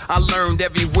 I learned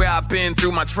everywhere I've been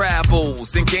through my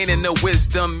travels, and gaining the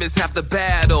wisdom is half the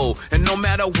battle. And no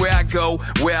matter where I go,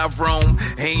 where I roam,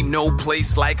 ain't no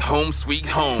place like home, sweet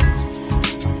home.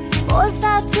 Forced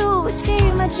out to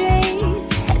achieve my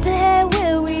dreams, head to head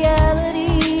with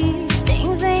reality.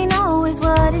 Things ain't always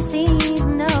what it seems,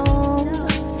 no.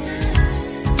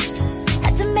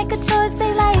 Had to make a choice,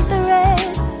 they like the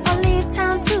rest. I'll leave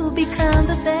town to become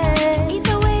the best.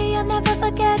 Either way, I'll never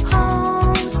forget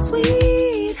home,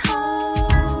 sweet home.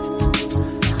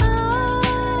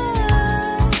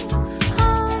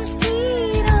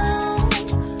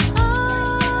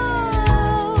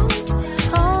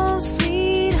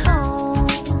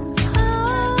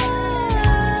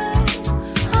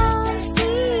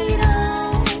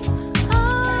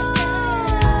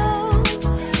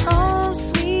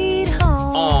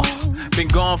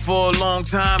 Gone for a long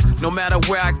time, no matter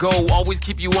where I go, always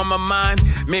keep you on my mind.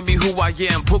 Made me who I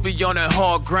am, put me on that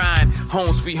hard grind.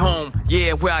 Home sweet home,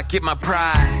 yeah, where I get my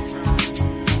pride.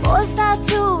 Forced out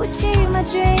to achieve my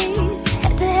dreams,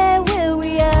 head to head with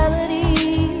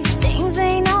reality. Things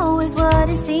ain't always what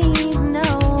it seems, no.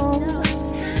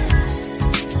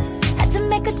 Had to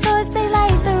make a choice, they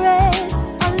like the rest.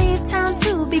 I'll leave town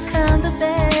to become the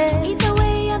best. Either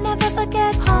way, I'll never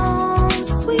forget home,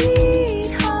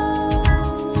 sweet home.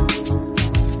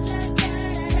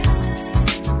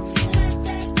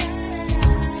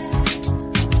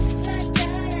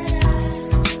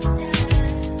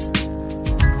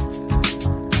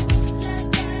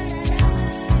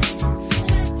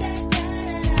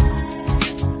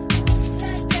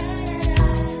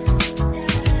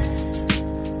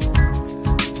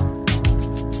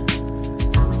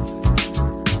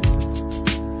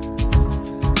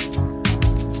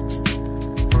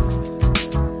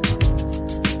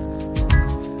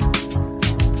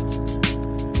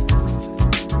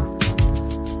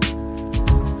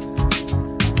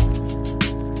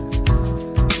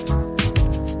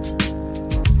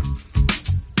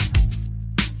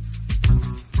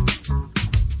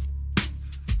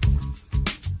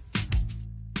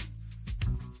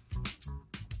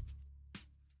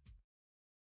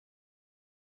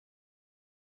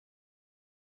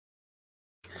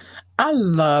 I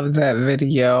love that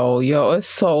video. Yo, it's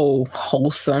so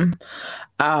wholesome,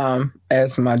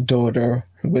 as my daughter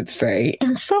would say.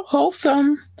 It's so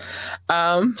wholesome.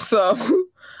 So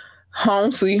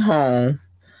Home Sweet Home,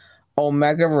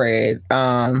 Omega Red,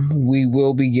 we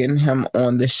will be getting him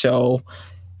on the show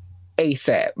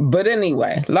ASAP. But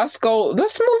anyway, let's move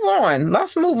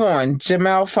on.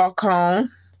 Jamel Falcone.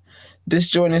 This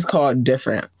joint is called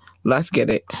Different. Let's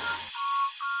get it.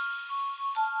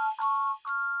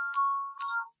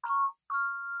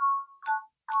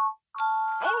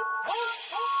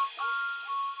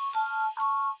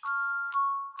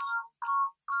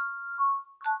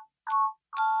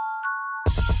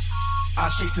 I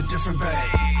chase a different bag.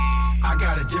 I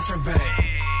got a different bag.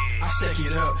 I stack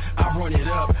it up. I run it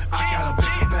up. I got a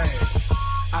bigger bag.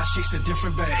 I chase a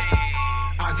different bag.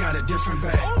 I got a different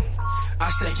bag. I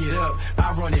stack it up.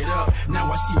 I run it up.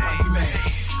 Now I see why you mad.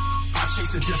 I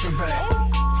chase a different bag.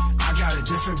 I got a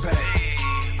different bag.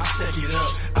 I stack it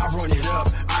up, I run it up,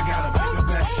 I got a bigger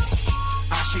bag.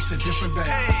 I chase a different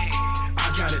bag.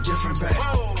 I got a different bag.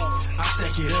 I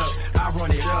stack it up, I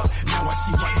run it up, now I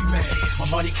see why you mad. My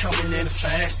money coming in the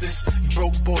fastest, you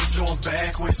broke boys going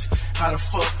backwards. How the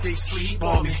fuck they sleep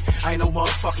on me? I ain't no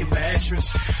motherfucking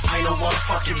mattress. I ain't no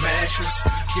motherfucking mattress.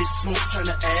 Get smoke, turn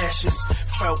to ashes.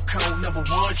 Falcon #1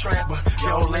 trapper.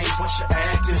 Yo, lanes, what's your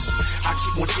actors? I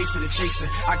keep on chasing and chasing.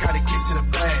 I gotta get to the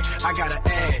bag. I gotta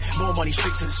add more money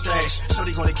straight to the stash. So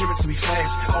they gonna give it to me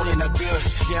fast. All in not good.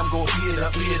 Yeah, I'm gonna beat it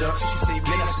up, beat it up. She say,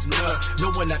 man, that's enough. No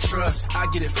one I trust. I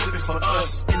get it flipping for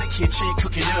us. In the kitchen,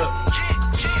 cooking up.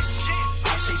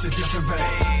 I chase a different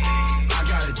bag. I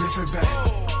got a different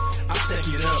bag. I stack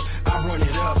it up, I run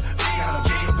it up, I got a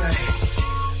bigger bag.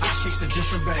 I chase a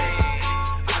different bag.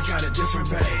 I got a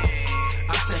different bag.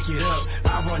 I stack it up,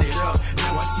 I run it up,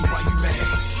 now I see why you mad.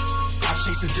 I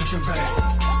chase a different bag.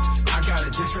 I got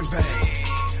a different bag.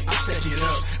 I stack it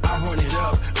up, I run it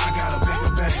up, I got a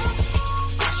bigger bag.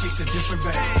 I chase a different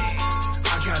bag.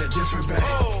 I got a different bag.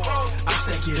 I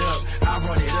stack it up, I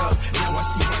run it up, now I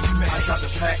see why you mad. I drop the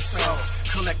packs off.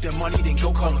 Collect the money, then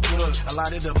go call a plug. A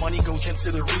lot of the money goes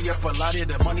into the re-up. A lot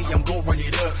of the money, I'm gon' run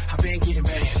it up. I been getting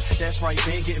banned. That's right,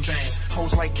 been getting banned.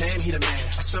 Hoes like, damn, he the man.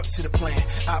 I stuck to the plan.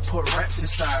 I put rap to the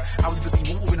side. I was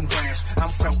busy moving them brands. I'm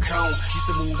Falcon. Used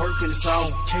to move work in the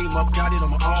zone. Came up, got it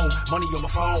on my own. Money on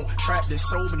my phone. Trapped in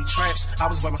so many traps. I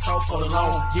was by myself all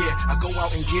alone. Yeah, I go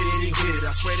out and get it and get it.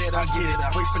 I swear that I get it. I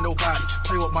wait for nobody.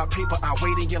 Play with my paper, I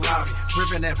wait in your lobby.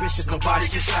 Driven ambitious, nobody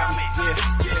can stop me. Yeah,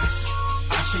 yeah.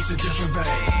 I chase a different bag.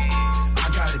 I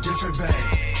got a different bag.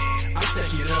 I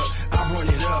stack it up, I run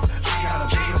it up, I got a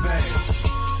bigger bag.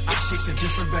 I chase a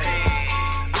different bag.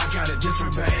 I got a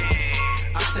different bag.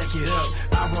 I stack it up,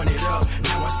 I run it up,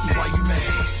 now I see why you mad.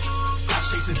 I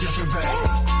chase a different bag.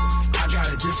 I got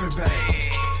a different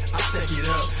bag. I stack it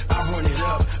up, I run it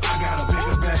up, I got a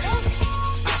bigger bag.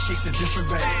 I chase a different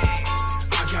bag.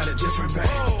 I got a different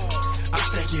bag. I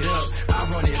stack it up, I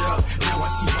run it up, now I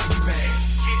see why you mad.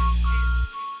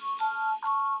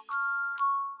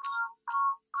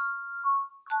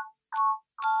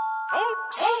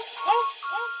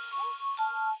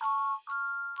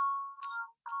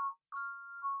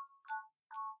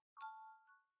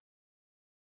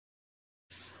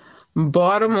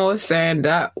 Baltimore stand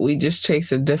up. We just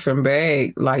chase a different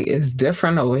bag. Like, it's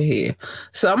different over here.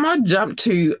 So I'm gonna jump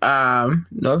to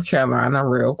North Carolina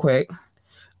real quick.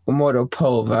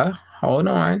 Mortopova. Hold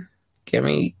on. Give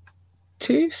me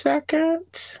 2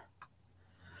 seconds.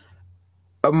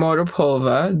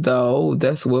 Mortopova, though,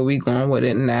 that's where we going with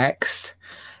it next.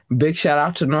 Big shout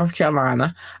out to North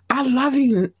Carolina. I love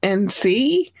you,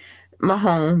 NC. My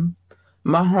home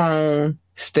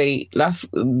state.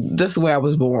 This is where I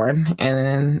was born, and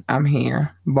then I'm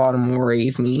here. Baltimore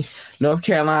raised me. North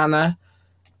Carolina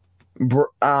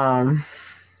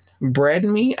bred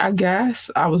me, I guess.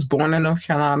 I was born in North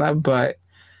Carolina, but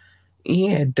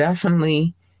yeah,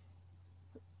 definitely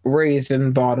raised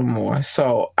in Baltimore.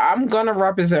 So I'm gonna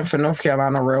represent for North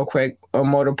Carolina real quick.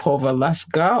 Mortopova, let's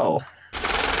go.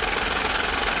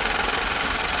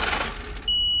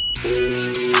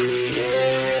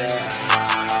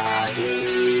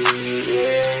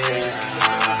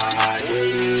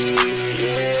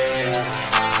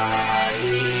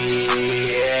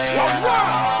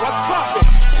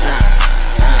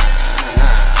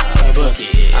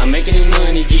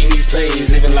 Plays,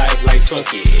 living life like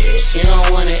fuck it. She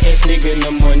don't want an ex nigga,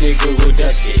 no more nigga will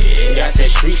dust it. Got that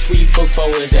street sweep for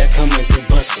forwards that's coming through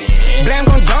bustin'. Blam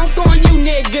gon' dunk on you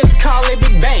niggas, call it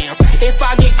Big Bam. If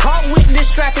I get caught with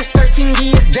this trap, it's 13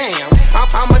 years damn.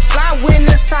 I'ma slide with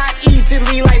the side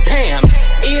easily like Pam.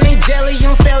 It ain't jelly,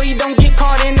 I'm fairly, don't get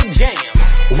caught in the jam.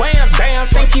 Wham, bam,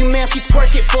 thank you ma'am, she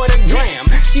twerk it for the gram.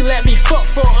 She let me fuck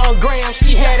for a gram,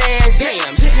 she had ass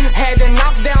jams. Had to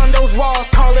knock down those walls,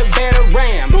 call it better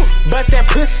ram. But that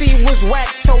pussy was whack,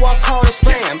 so I called it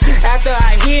spam. After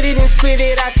I hit it and split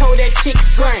it, I told that chick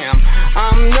scram.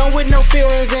 I'm known with no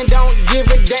feelings and don't give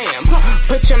a damn.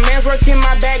 Put your man's work in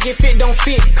my bag if it don't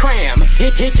fit, cram.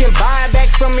 He can buy it back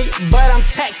from me, but I'm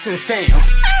taxing fam.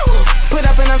 Put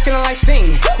up and I'm feeling like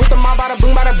Sting. With the mob, bada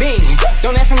boom, bada bing.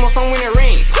 Don't ask him if I'm winning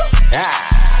ring.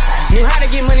 Knew how to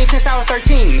get money since I was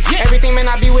 13. Everything may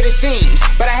not be what it seems,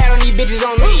 but I had on these bitches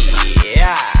on me.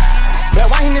 But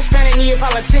why him Hispanic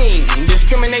Neapolitan?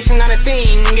 Discrimination not a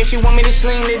thing. If you want me to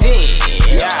sling the ding.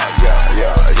 I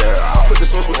put the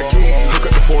sauce with the key. Look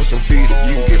at the force and feed it.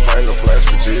 You can get finger flash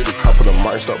for jitty. Hop on the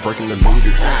mic, start breaking the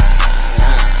meter.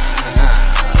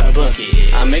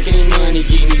 bucket. I'm making this money,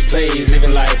 getting these plays,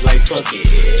 living life like fuck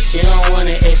it. She don't want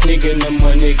an ex nigga, no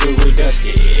more nigga with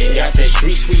dusty. Got that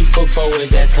street sweep before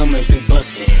his ass coming through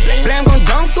bustin'. Blam gon'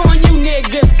 dunk on you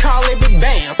niggas, call it big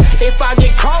bam. If I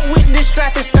get caught with this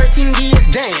trap, it's 13 years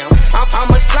down.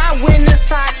 I'ma slide with the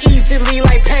side easily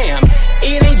like Pam.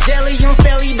 It ain't jelly on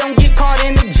Felly, don't get caught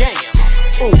in the jam.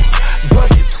 Ooh,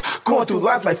 buckets, going through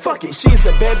life like fuck it. She's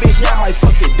a bad bitch, yeah, I might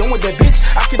fuck it. Done with that bitch,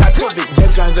 I cannot trust it.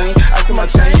 Jack John Jane, I see my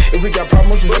chain. If we got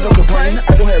problems, we don't complain.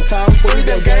 I don't have time for these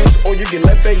damn games. Or you get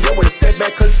left back, yo, with a step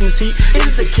back, cause in the seat. It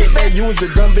is a kickback, you was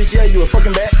a dumb bitch, yeah, you a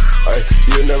fucking bat. Ay,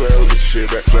 you'll never ever get shit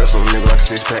back. Flex on a nigga like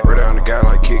 6-pack. Right down the guy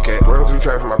like Kit Kat. Run through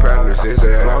traffic, my partner's this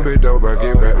ass. Long bit dope, but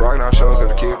get back. Rockin' out shows at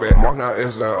the kickback. Marking out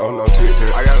S like, oh no,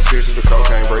 tit-tat. I got a stitch to the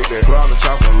cocaine, break that. Put out the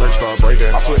chopper, merch start break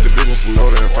that. I put the business in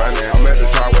order and finance. I'm at the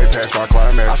top way past my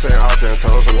climax. I send out 10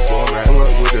 toes on the floor, man. Pull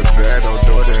up with the bag, don't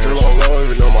do that. Still on low,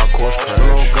 even though my course crash.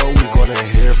 Still on go, we go down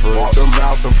here for it. Walk them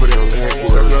out and put in leg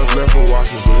work. Left and watch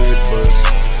his lid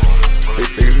bust.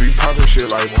 Niggas be poppin' shit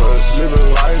like puss. Living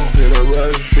life in a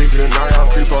rush. Sleep for the night, I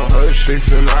creep on hush. Sleep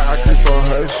for the night, I creep on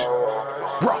hush.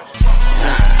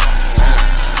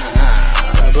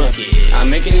 I'm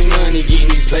making this money, getting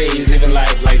these plays, living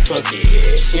life like fuck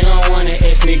it. She don't want an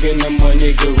ex nigga, no more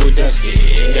nigga with dusty.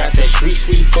 Got that street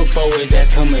sweep before his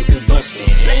ass coming through bustin'.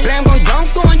 Blam gon'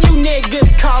 dunk on you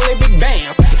niggas, call it big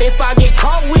bam. If I get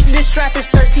caught with this trap, it's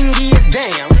 13 years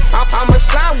down. I'ma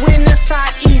slide with the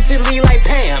side easily like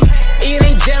Pam. It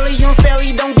ain't jelly on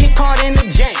Felly, don't get caught in the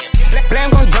jam. Blam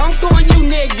gon' dunk on you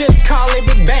niggas, call it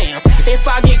big bam. If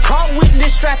I get caught with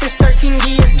this trap, it's 13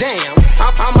 years down.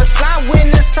 I'ma slide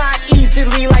with the side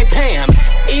easily like Pam.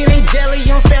 It ain't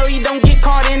jelly on Felly, don't get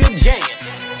caught in the jam.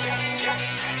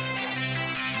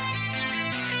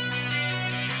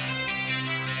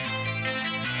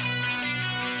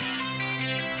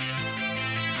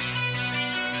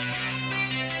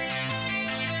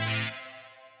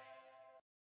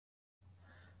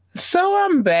 So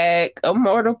I'm back.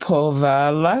 Immortal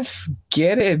Pova. Let's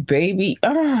get it, baby.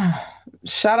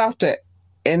 Shout out to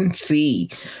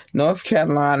NC, North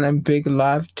Carolina. Big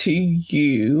love to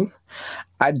you.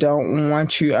 I don't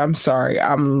want you. I'm sorry.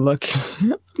 I'm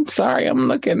looking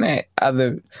at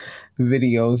other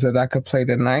videos that I could play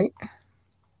tonight.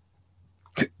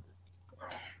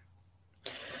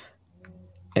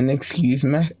 And excuse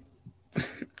me.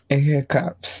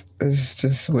 Hiccups. It's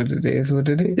just what it is.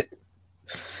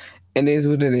 It is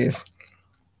what it is.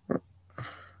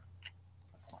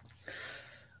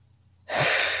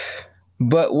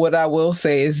 But what I will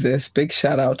say is this. Big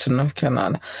shout out to North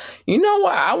Carolina. You know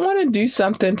what? I want to do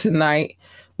something tonight,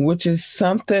 which is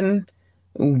something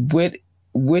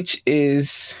which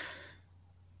is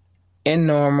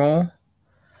normal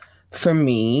for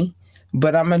me.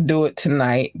 But I'm going to do it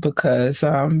tonight because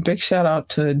big shout out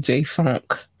to J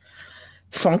Funk.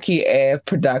 Funky Air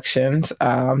Productions.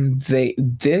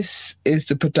 This is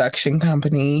the production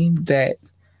company that,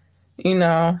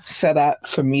 set up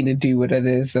for me to do what it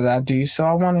is that I do. So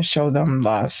I want to show them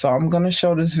love. So I'm going to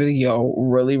show this video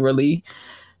really, really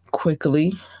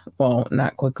quickly. Well,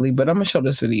 not quickly, but I'm going to show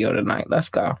this video tonight. Let's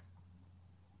go.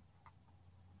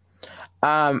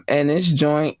 And this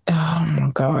joint, oh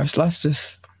my gosh, let's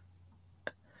just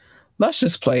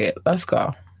play it. Let's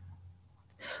go.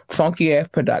 Funky Air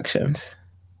Productions.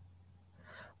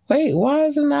 Wait, why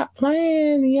is it not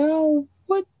playing, yo?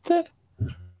 What the?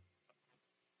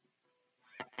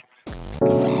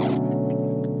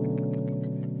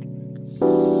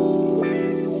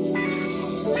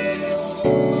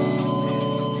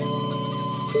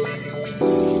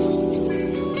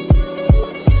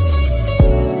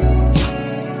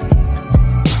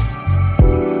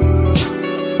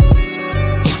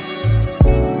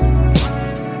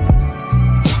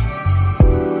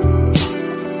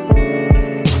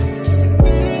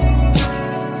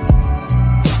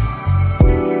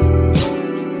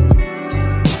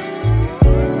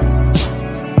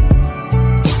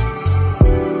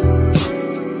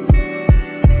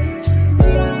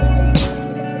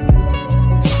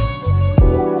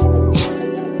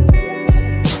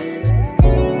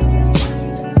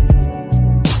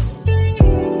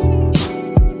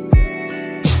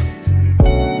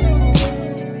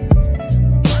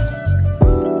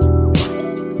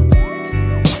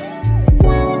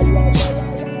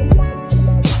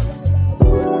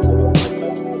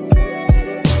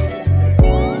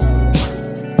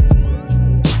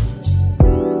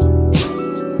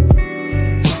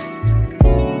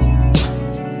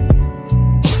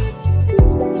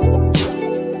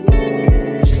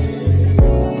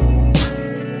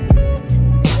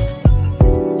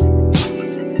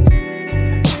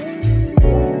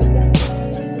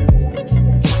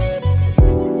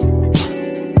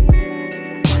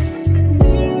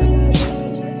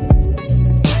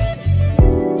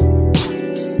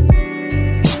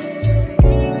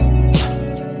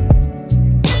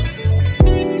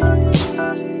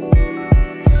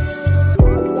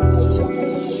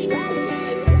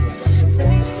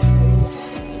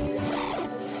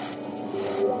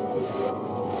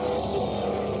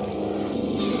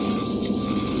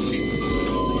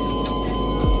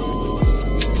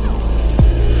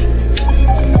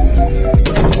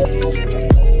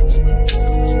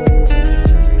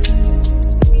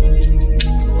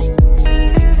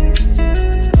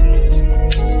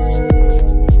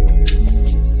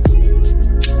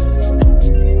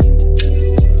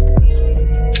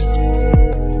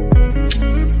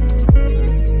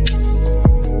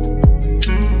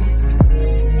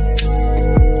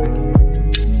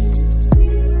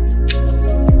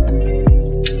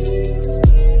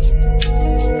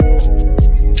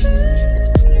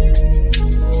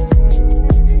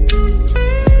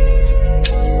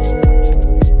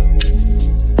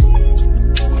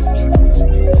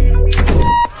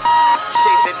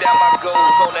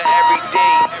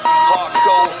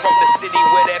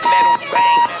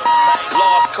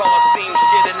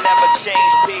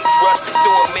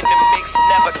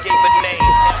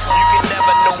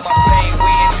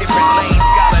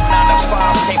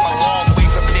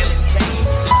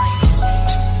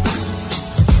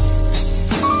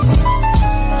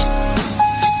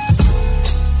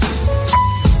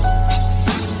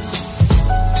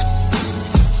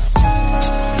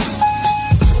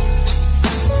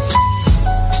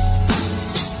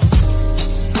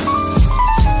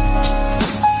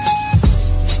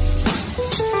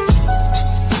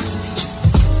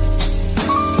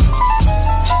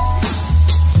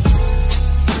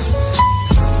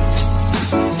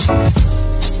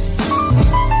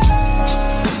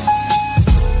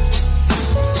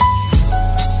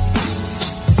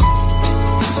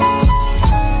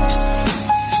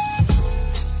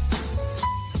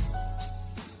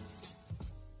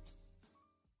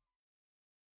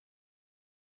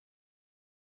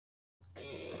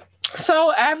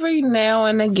 So every now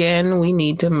and again, we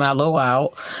need to mellow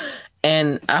out.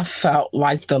 And I felt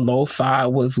like the lo-fi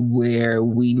was where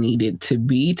we needed to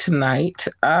be tonight.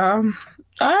 And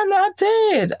I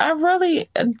did. I really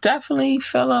definitely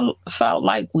felt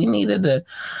like we needed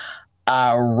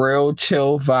a real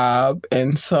chill vibe.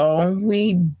 And so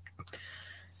we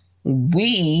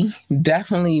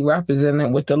definitely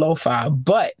represented with the lo-fi.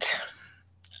 But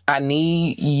I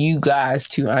need you guys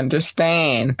to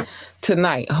understand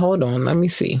tonight. Hold on, let me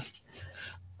see.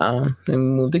 Let me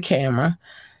move the camera.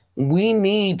 We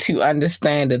need to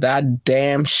understand that I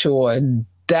damn sure,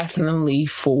 definitely,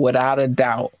 without a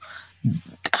doubt,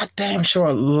 I damn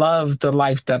sure love the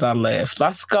life that I live.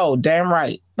 Let's go. Damn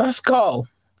right. Let's go.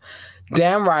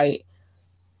 Damn right.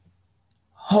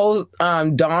 Don.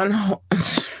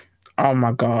 Oh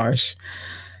my gosh.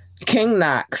 King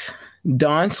Knox,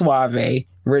 Don Suave,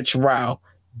 Rich Rao.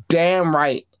 Damn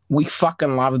right. We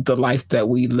fucking love the life that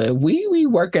we live. We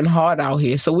working hard out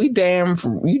here. So you damn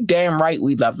right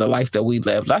we love the life that we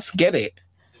live. Let's get it.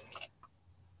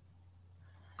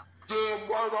 Damn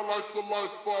right I like the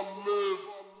life I live.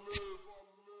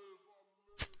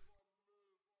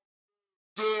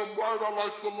 Damn right I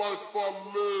like the life I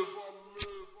live.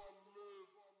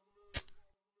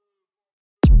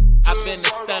 I've been a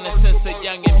stunner since a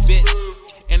youngin' bitch,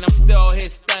 and I'm still here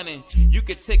stunning. You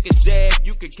could take a jab,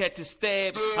 you could catch a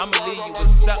stab. I'ma leave you with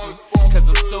something, cause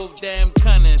I'm so damn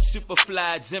cunning.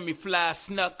 Superfly, Jimmy Fly,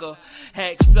 Snucker,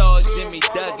 Hacksaw, Jimmy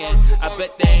Duggan. I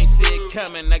bet they ain't see it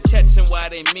coming. I catch 'em while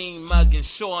they mean mugging.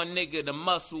 Show a nigga the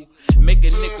muscle, make a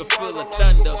nigga feel the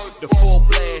thunder, the full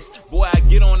blast. Boy, I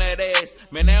get on that ass,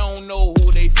 man, I don't know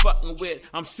who they fucking with.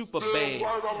 I'm super bad,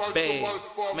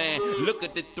 man, look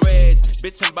at the threads.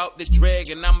 Bitch, I'm about to drag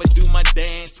and I'ma do my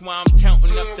dance while I'm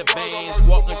counting up the bands.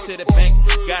 Walking to the bank,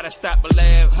 gotta stop and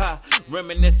laugh,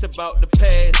 reminisce about the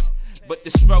past. But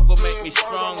the struggle make me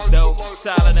strong though,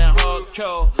 solid and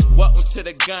hardcore. Welcome to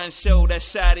the gun show, that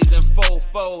shotties and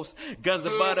fofos. Guns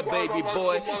of butter, baby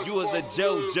boy, you was a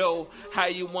JoJo. How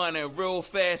you want it, real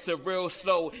fast or real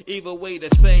slow? Either way, the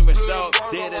same result,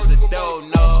 dead as a dough,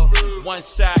 no. One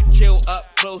shot, kill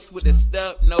up close with a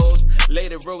stub nose. Lay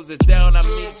the roses down, I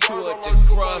meet you at the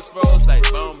crossroads. Like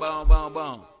boom, boom, boom,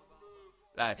 boom.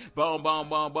 Like boom, boom,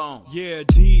 boom, boom. Yeah,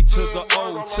 D to the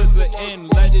O to the N,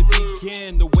 let it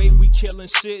begin. The way we killing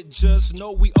shit, just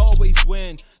know we always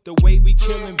win. The way we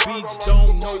killing beats,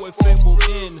 don't know if it will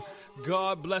end.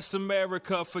 God bless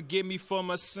America, forgive me for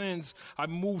my sins. I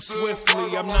move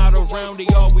swiftly, I'm not around, they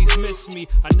always miss me.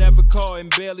 I never call and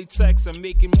barely text, I'm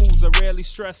making moves, I rarely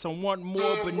stress. I want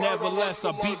more, but never less.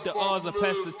 I beat the odds, I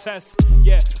pass the test.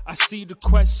 Yeah, I see the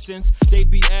questions, they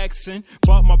be asking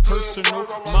about my personal.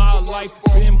 My life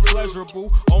been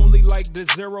pleasurable, only like the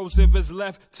zeros if it's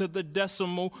left to the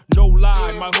decimal. No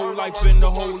lie, my whole life been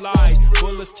the whole lie.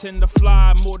 Bullets tend to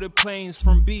fly more than planes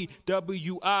from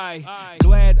BWI.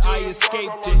 Glad I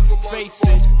escaped it, face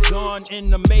it, gone in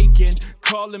the making.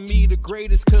 Calling me the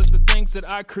greatest cause the things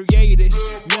that I created.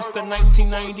 Mr.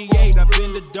 1998, I've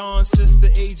been the Don since the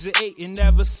age of 8. And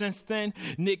ever since then,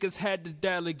 niggas had to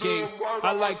delegate.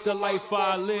 I like the life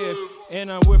I live,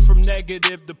 and I went from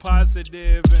negative to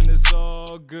positive, and it's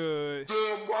all good.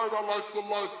 Damn right I like the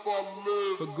life I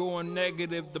live. But going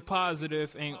negative to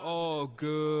positive ain't all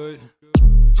good. Damn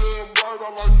right I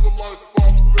like the life I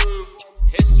live.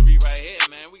 History right here,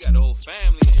 man. We got the whole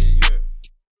family here, yeah.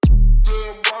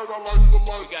 Damn right I like the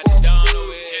life. We got the Don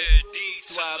over here, yeah, D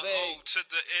Suave. To the O to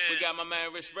the N. We got my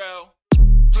man Rich Rel. We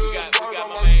got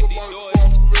my man D Doyle.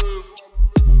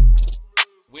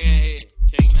 We in here,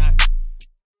 King Knox.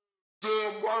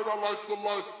 Damn right I like the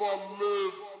life I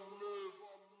live.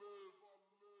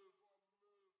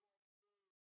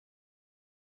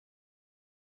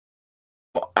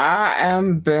 I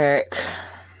am back.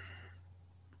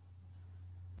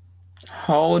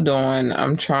 Hold on,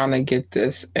 I'm trying to get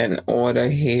this in order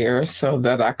here so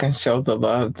that I can show the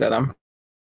love that I'm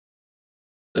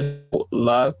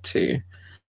love to.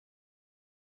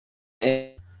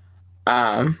 And,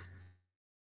 well,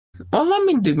 let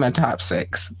me do my top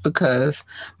 6 because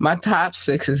my top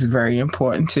 6 is very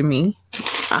important to me.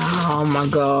 Oh my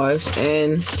gosh.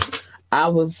 And I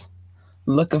was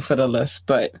looking for the list,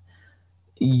 but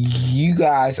you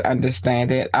guys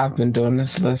understand it. I've been doing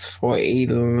this list for a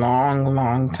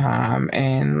long time.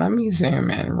 And let me zoom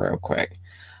in real quick.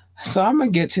 So I'm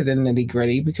going to get to the nitty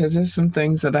gritty because there's some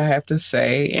things that I have to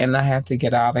say and I have to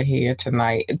get out of here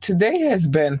tonight. Today has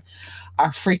been a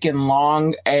freaking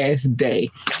long ass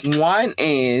day. One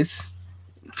is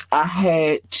I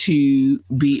had to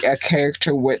be a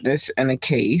character witness in a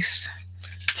case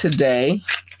today.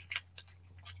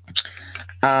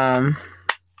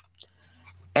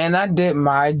 And I did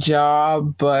my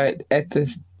job, but at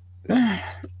the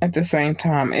same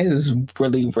time, it was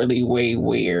really, really way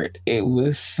weird. It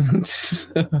was,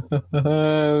 it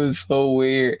was so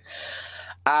weird.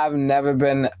 I've never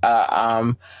been,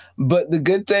 but the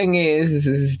good thing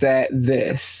is that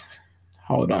this,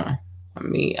 hold on,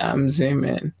 I'm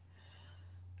zooming.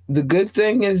 The good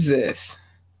thing is this,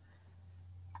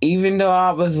 even though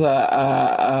I was,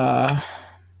 I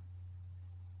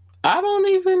don't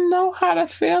even know how to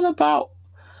feel about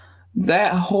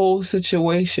that whole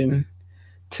situation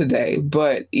today,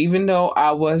 but even though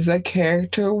I was a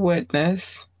character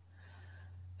witness,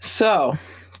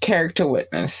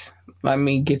 let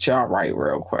me get y'all right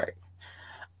real quick.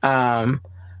 I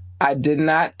did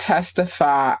not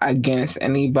testify against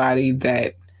anybody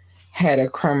that had a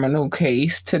criminal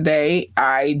case today.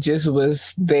 I just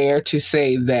was there to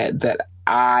say that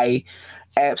I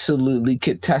absolutely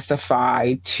could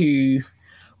testify to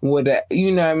what,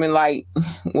 you know what I mean, like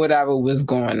whatever was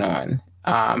going on,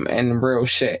 and real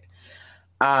shit.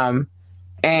 And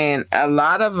a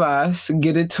lot of us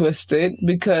get it twisted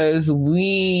because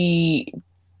we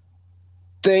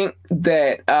think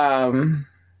that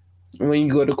when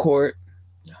you go to court,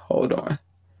 hold on,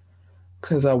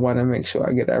 because I want to make sure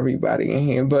I get everybody in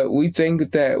here, but we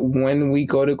think that when we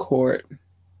go to court,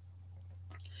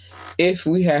 if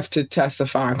we have to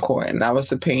testify in court, and I was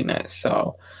subpoenaed,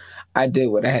 so I did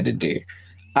what I had to do.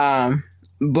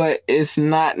 But it's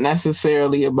not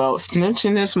necessarily about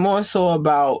snitching. It's more so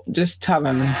about just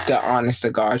telling the honest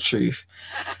to God truth.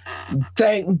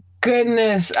 Thank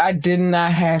goodness I did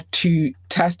not have to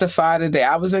testify today.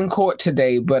 I was in court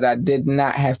today, but I did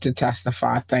not have to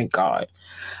testify. Thank God.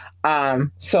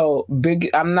 So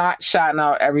big, I'm not shouting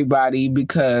out everybody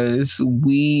because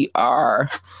the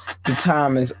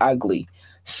time is ugly.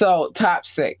 So top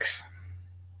 6,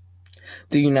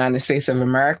 the United States of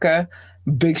America.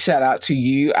 Big shout out to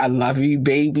you. I love you,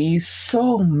 baby,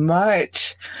 so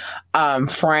much.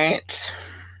 France,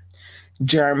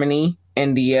 Germany,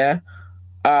 India,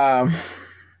 the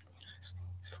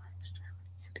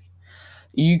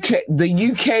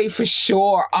UK for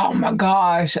sure. Oh my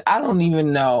gosh, I don't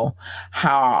even know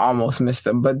how I almost missed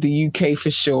them, but the UK for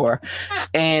sure.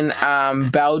 And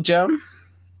Belgium,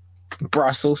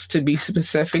 Brussels to be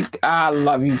specific. I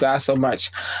love you guys so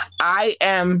much. I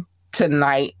am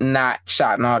tonight not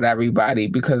shouting out everybody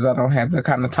because I don't have the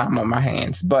kind of time on my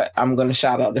hands, but I'm going to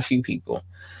shout out a few people.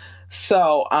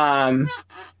 So, I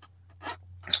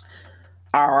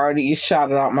already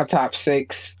shouted out my top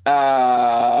 6.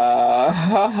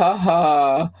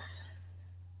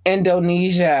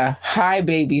 Indonesia, hi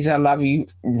babies, I love you.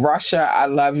 Russia, I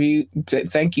love you.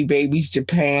 Thank you, babies.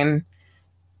 Japan,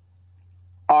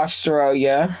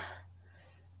 Australia,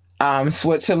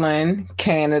 Switzerland,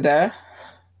 Canada,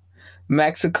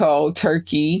 Mexico,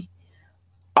 Turkey,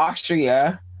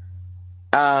 Austria.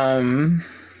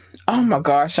 Oh my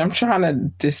gosh, I'm trying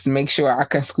to just make sure I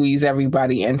can squeeze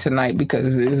everybody in tonight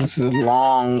because this is a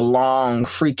long, long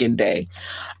freaking day.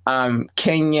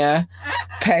 Kenya,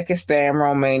 Pakistan,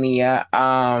 Romania.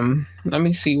 Let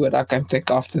me see what I can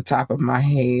think off the top of my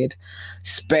head.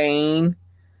 Spain.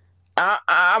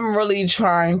 I'm really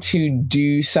trying to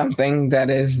do something that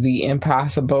is the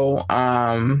impossible.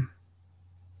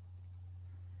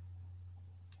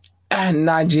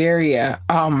 Nigeria.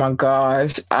 Oh my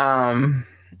gosh.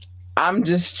 I'm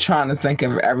just trying to think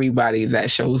of everybody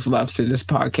that shows love to this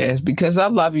podcast because I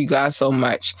love you guys so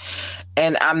much.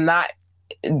 And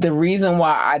the reason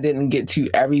why I didn't get to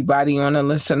everybody on the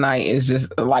list tonight is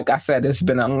just, like I said, it's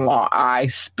been I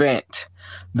spent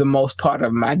the most part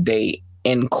of my day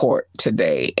in court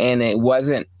today, and it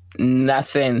wasn't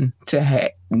nothing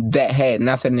that had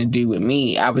nothing to do with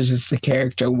me. I was just a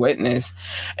character witness,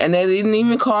 and they didn't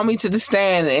even call me to the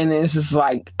stand, and it's just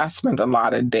like I spent a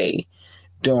lot of day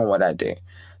doing what I do.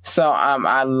 So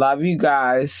I love you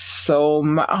guys so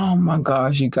much. Oh my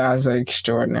gosh, you guys are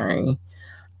extraordinary.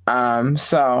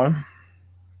 So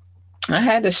I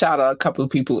had to shout out a couple of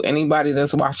people. Anybody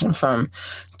that's watching from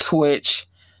Twitch,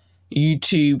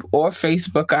 YouTube, or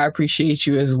Facebook, I appreciate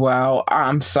you as well.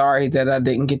 I'm sorry that I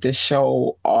didn't get to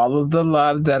show all of the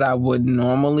love that I would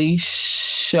normally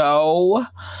show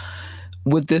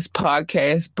with this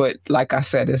podcast, but like I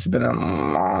said, it's been a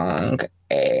long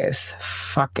ass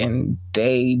fucking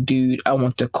day, dude. I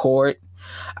went to court.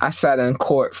 I sat in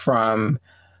court from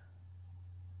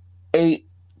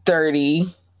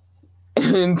 8:30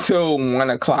 until 1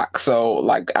 o'clock. So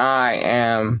like I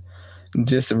am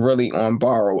just really on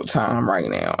borrowed time right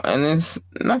now, and it's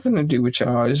nothing to do with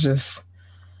y'all. It's just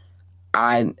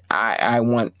I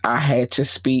had to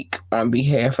speak on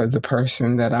behalf of the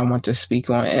person that I want to speak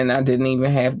on, and I didn't even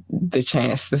have the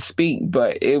chance to speak,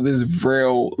 but it was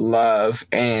real love,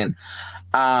 and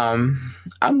I'm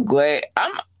kind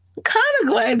of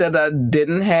glad that I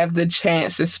didn't have the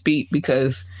chance to speak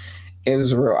because it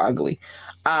was real ugly.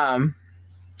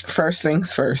 First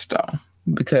things first, though,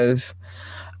 because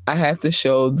I have to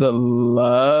show the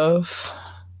love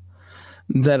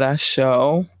that I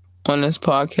show on this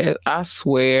podcast. I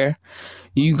swear,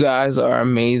 you guys are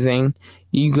amazing.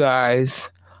 You guys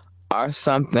are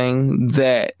something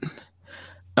that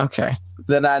I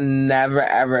never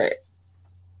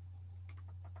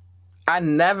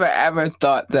ever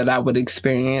thought that I would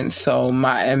experience. So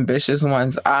my ambitious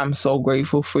ones, I'm so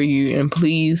grateful for you, and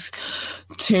please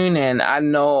tune in. I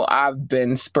know I've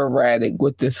been sporadic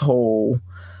with this whole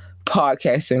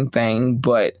podcasting thing,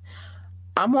 but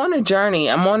I'm on a journey.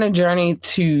 I'm on a journey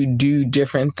to do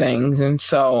different things. And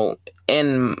so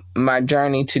in my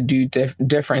journey to do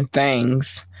different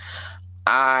things,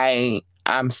 I'm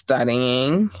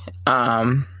studying.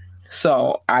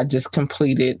 So I just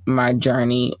completed my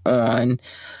journey on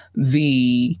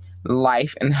the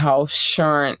life and health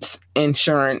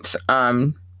insurance.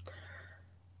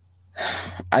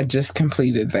 I just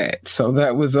completed that. So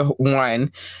that was a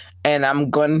one. And I am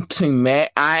going to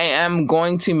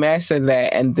master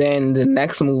that, and then the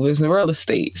next move is real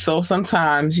estate. So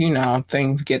sometimes,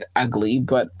 things get ugly,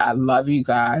 but I love you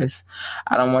guys.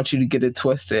 I don't want you to get it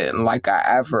twisted like I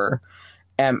ever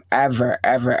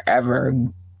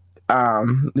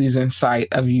losing sight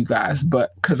of you guys,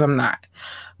 but because I'm not.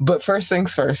 But first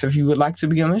things first, if you would like to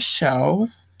be on the show,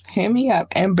 hit me up,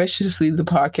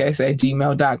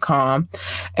 ambitiouslythepodcast@gmail.com,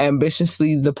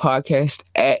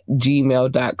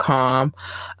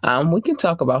 ambitiouslythepodcast@gmail.com. We can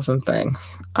talk about some things.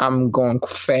 I'm going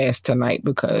fast tonight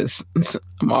because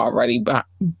I'm already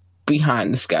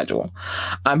behind the schedule.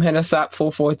 Hit us up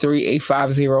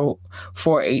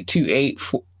 443-850-4828,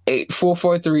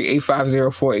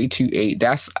 443-850-4828.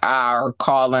 That's our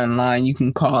call-in line. You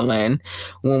can call in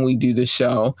when we do the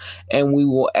show, and we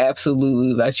will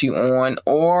absolutely let you on.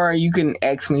 Or you can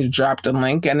ask me to drop the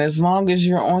link, and as long as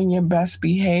you're on your best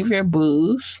behavior,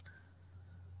 booze,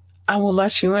 I will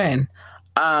let you in.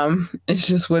 It's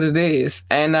just what it is.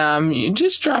 And you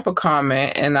just drop a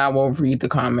comment, and I will read the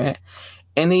comment.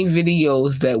 Any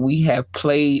videos that we have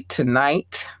played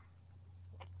tonight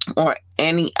or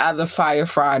any other Fire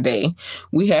Friday,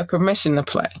 we have permission to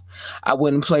play. I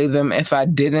wouldn't play them if I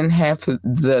didn't have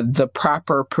the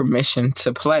proper permission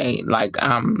to play. Like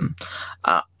I'm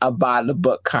a by the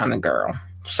book kind of girl.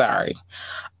 Sorry.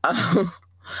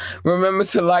 Remember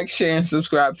to like, share, and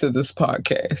subscribe to this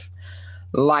podcast.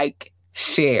 Like,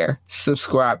 share,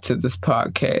 subscribe to this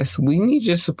podcast. We need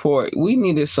your support. We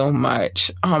need it so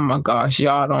much. Oh my gosh,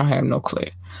 y'all don't have no clue.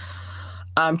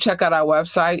 Check out our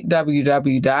website,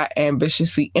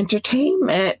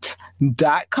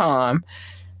 www.ambitiouslyentertainment.com,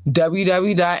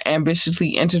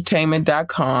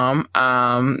 www.ambitiouslyentertainment.com.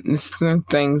 There's some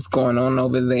things going on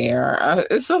over there.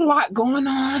 It's a lot going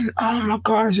on. Oh my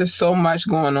gosh, there's so much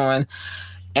going on.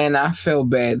 And I feel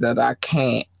bad that I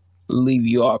can't leave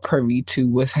you all privy to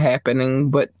what's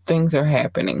happening, but things are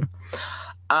happening.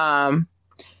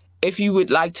 If you would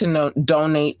like to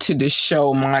donate to the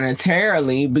show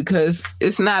monetarily, because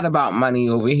it's not about money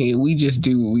over here. We just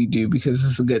do what we do because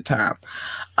it's a good time.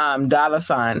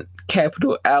 $,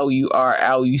 capital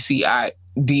LURLUCIDITY,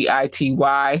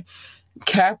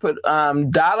 capital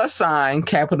 $,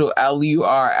 capital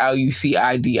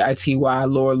LURLUCIDITY,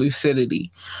 Laura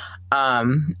Lucidity.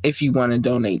 If you want to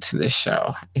donate to the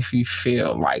show, if you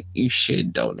feel like you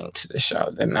should donate to the show,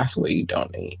 then that's where you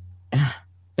donate.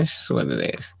 It's just what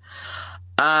it is.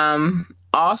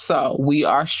 Also, we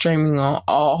are streaming on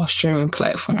all streaming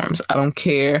platforms. I don't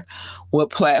care what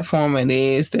platform it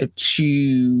is that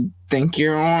you think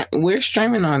you're on. We're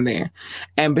streaming on there.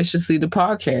 Ambitiously the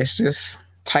podcast. Just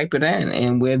type it in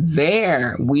and we're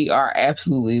there. We are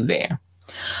absolutely there.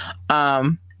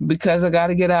 Because I got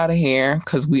to get out of here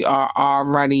because we are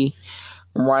already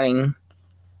running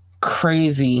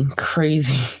crazily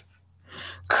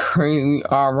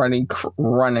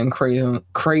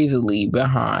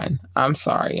behind. I'm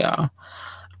sorry, y'all.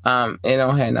 It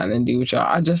don't have nothing to do with y'all.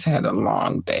 I just had a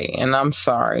long day, and I'm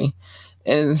sorry.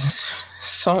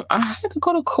 So I had to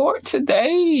go to court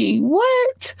today.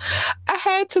 What? I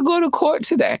had to go to court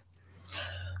today.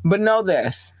 But know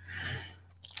this.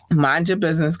 Mind your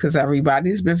business, because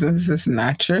everybody's business is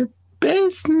not your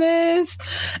business.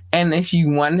 And if you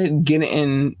want to get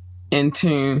into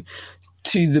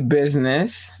the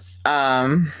business,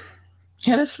 you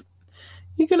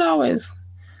can always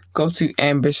go to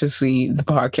Ambitiously the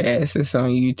Podcast. It's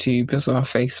on YouTube. It's on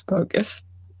Facebook. It's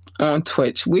on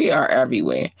Twitch. We are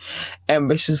everywhere.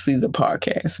 Ambitiously the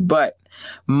Podcast. But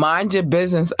mind your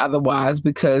business otherwise,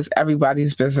 because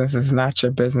everybody's business is not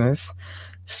your business.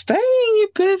 Stay in your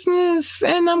business,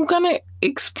 and I'm going to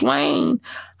explain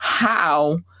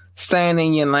how staying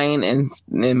in your lane and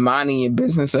minding your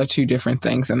business are two different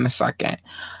things in a second.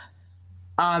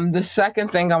 The second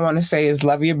thing I want to say is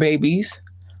love your babies,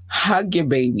 hug your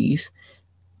babies,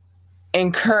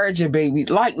 encourage your babies.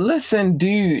 Like, listen,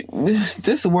 dude,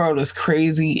 this world is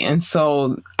crazy, and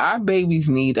so our babies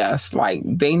need us. Like,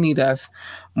 they need us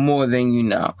more than you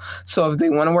know. So if they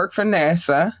want to work for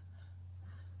NASA,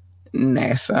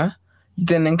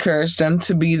 then encourage them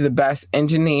to be the best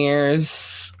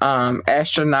engineers,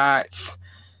 astronauts,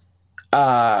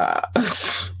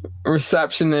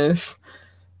 receptionists,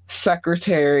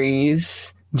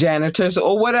 secretaries, janitors,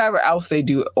 or whatever else they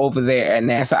do over there at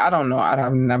NASA. I don't know.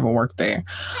 I've never worked there.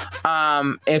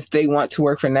 If they want to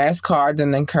work for NASCAR,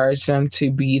 then encourage them to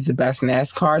be the best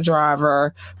NASCAR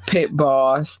driver, pit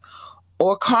boss,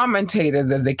 or commentator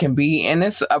that they can be. And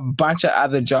it's a bunch of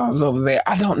other jobs over there.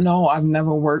 I don't know. I've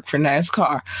never worked for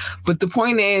NASCAR. But the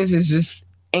point is just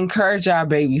encourage our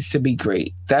babies to be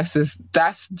great. That's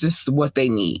just what they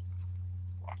need.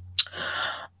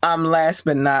 Last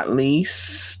but not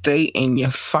least, stay in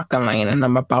your fucking lane. And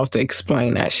I'm about to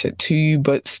explain that shit to you,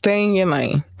 but stay in your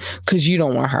lane, because you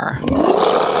don't want her.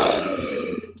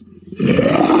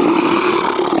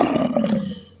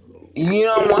 You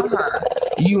don't want her.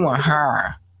 You want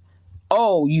her.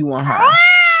 Oh, you want her.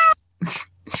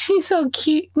 She's so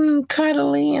cute and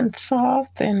cuddly and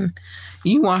soft, and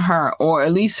you want her, or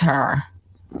at least her.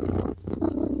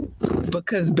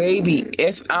 Because, baby,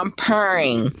 if I'm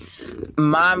purring,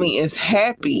 mommy is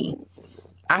happy.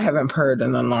 I haven't purred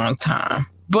in a long time,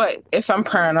 but if I'm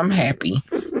purring, I'm happy.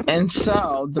 And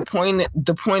so the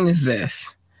point is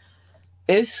this.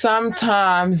 It's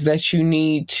sometimes that you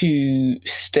need to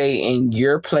stay in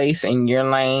your place, in your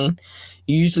lane.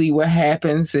 Usually what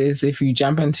happens is if you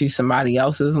jump into somebody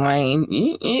else's lane,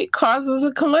 it causes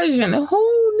a collision. And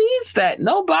who needs that?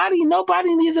 Nobody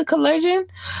needs a collision.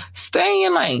 Stay in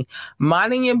your lane.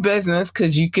 Minding your business,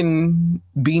 because you can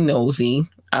be nosy.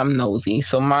 I'm nosy.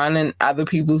 So minding other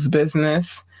people's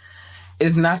business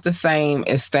is not the same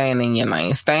as staying in your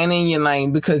lane. Staying in your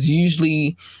lane, because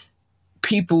usually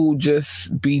people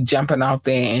just be jumping out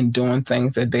there and doing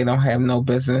things that they don't have no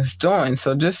business doing.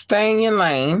 So just stay in your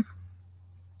lane.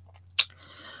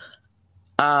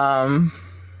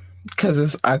 Because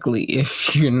it's ugly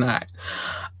if you're not.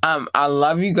 I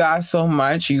love you guys so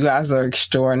much. You guys are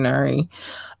extraordinary.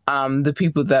 The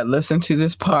people that listen to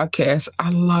this podcast, I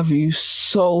love you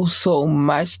so, so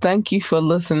much. Thank you for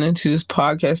listening to this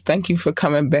podcast. Thank you for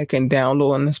coming back and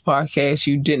downloading this podcast.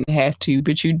 You didn't have to,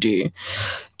 but you did.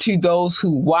 To those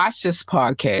who watch this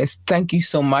podcast, thank you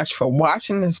so much for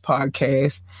watching this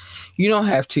podcast. You don't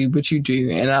have to, but you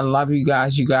do. And I love you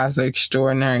guys. You guys are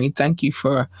extraordinary. Thank you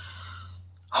for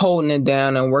holding it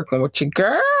down and working with your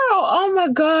girl. Oh my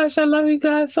gosh, I love you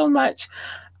guys so much.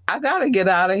 I gotta get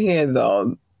out of here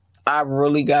though. I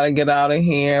really gotta get out of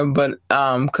here, but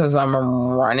because I'm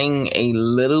running a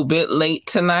little bit late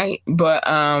tonight. But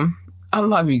I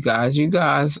love you guys. You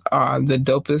guys are the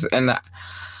dopest, and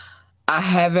I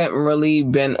haven't really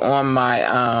been on my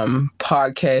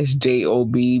podcast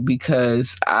JOB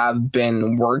because I've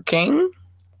been working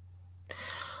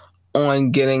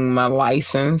on getting my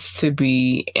license to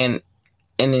be an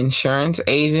insurance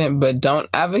agent, but don't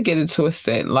ever get it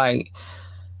twisted. Like,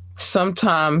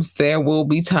 sometimes there will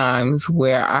be times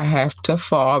where I have to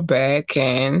fall back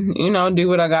and, do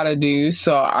what I gotta do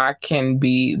so I can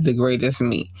be the greatest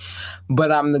me.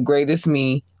 But I'm the greatest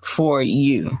me for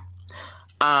you.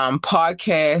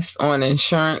 Podcast on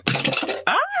insurance.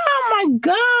 Oh my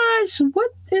gosh,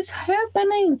 what is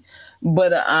happening?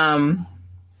 But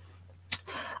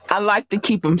I like to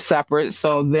keep them separate,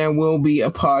 so there will be a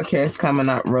podcast coming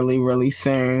up really, really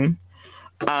soon.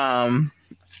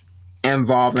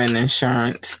 Involving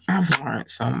insurance. I've learned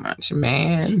so much,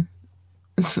 man.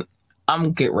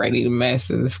 I'm getting ready to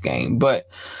master this game. But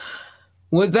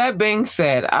with that being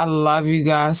said, I love you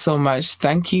guys so much.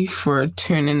 Thank you for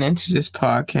tuning into this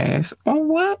podcast. Oh,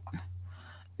 what?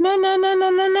 No.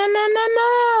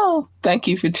 Thank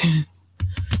you for tuning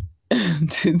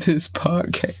to this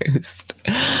podcast.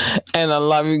 And I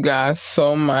love you guys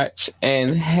so much.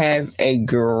 And have a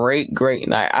great, great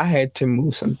night. I had to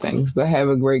move some things, but have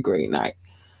a great, great night.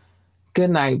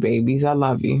 Good night, babies. I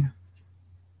love you.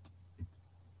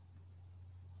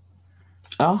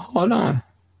 Oh, hold on.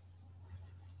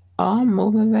 Oh, I'm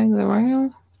moving things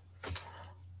around.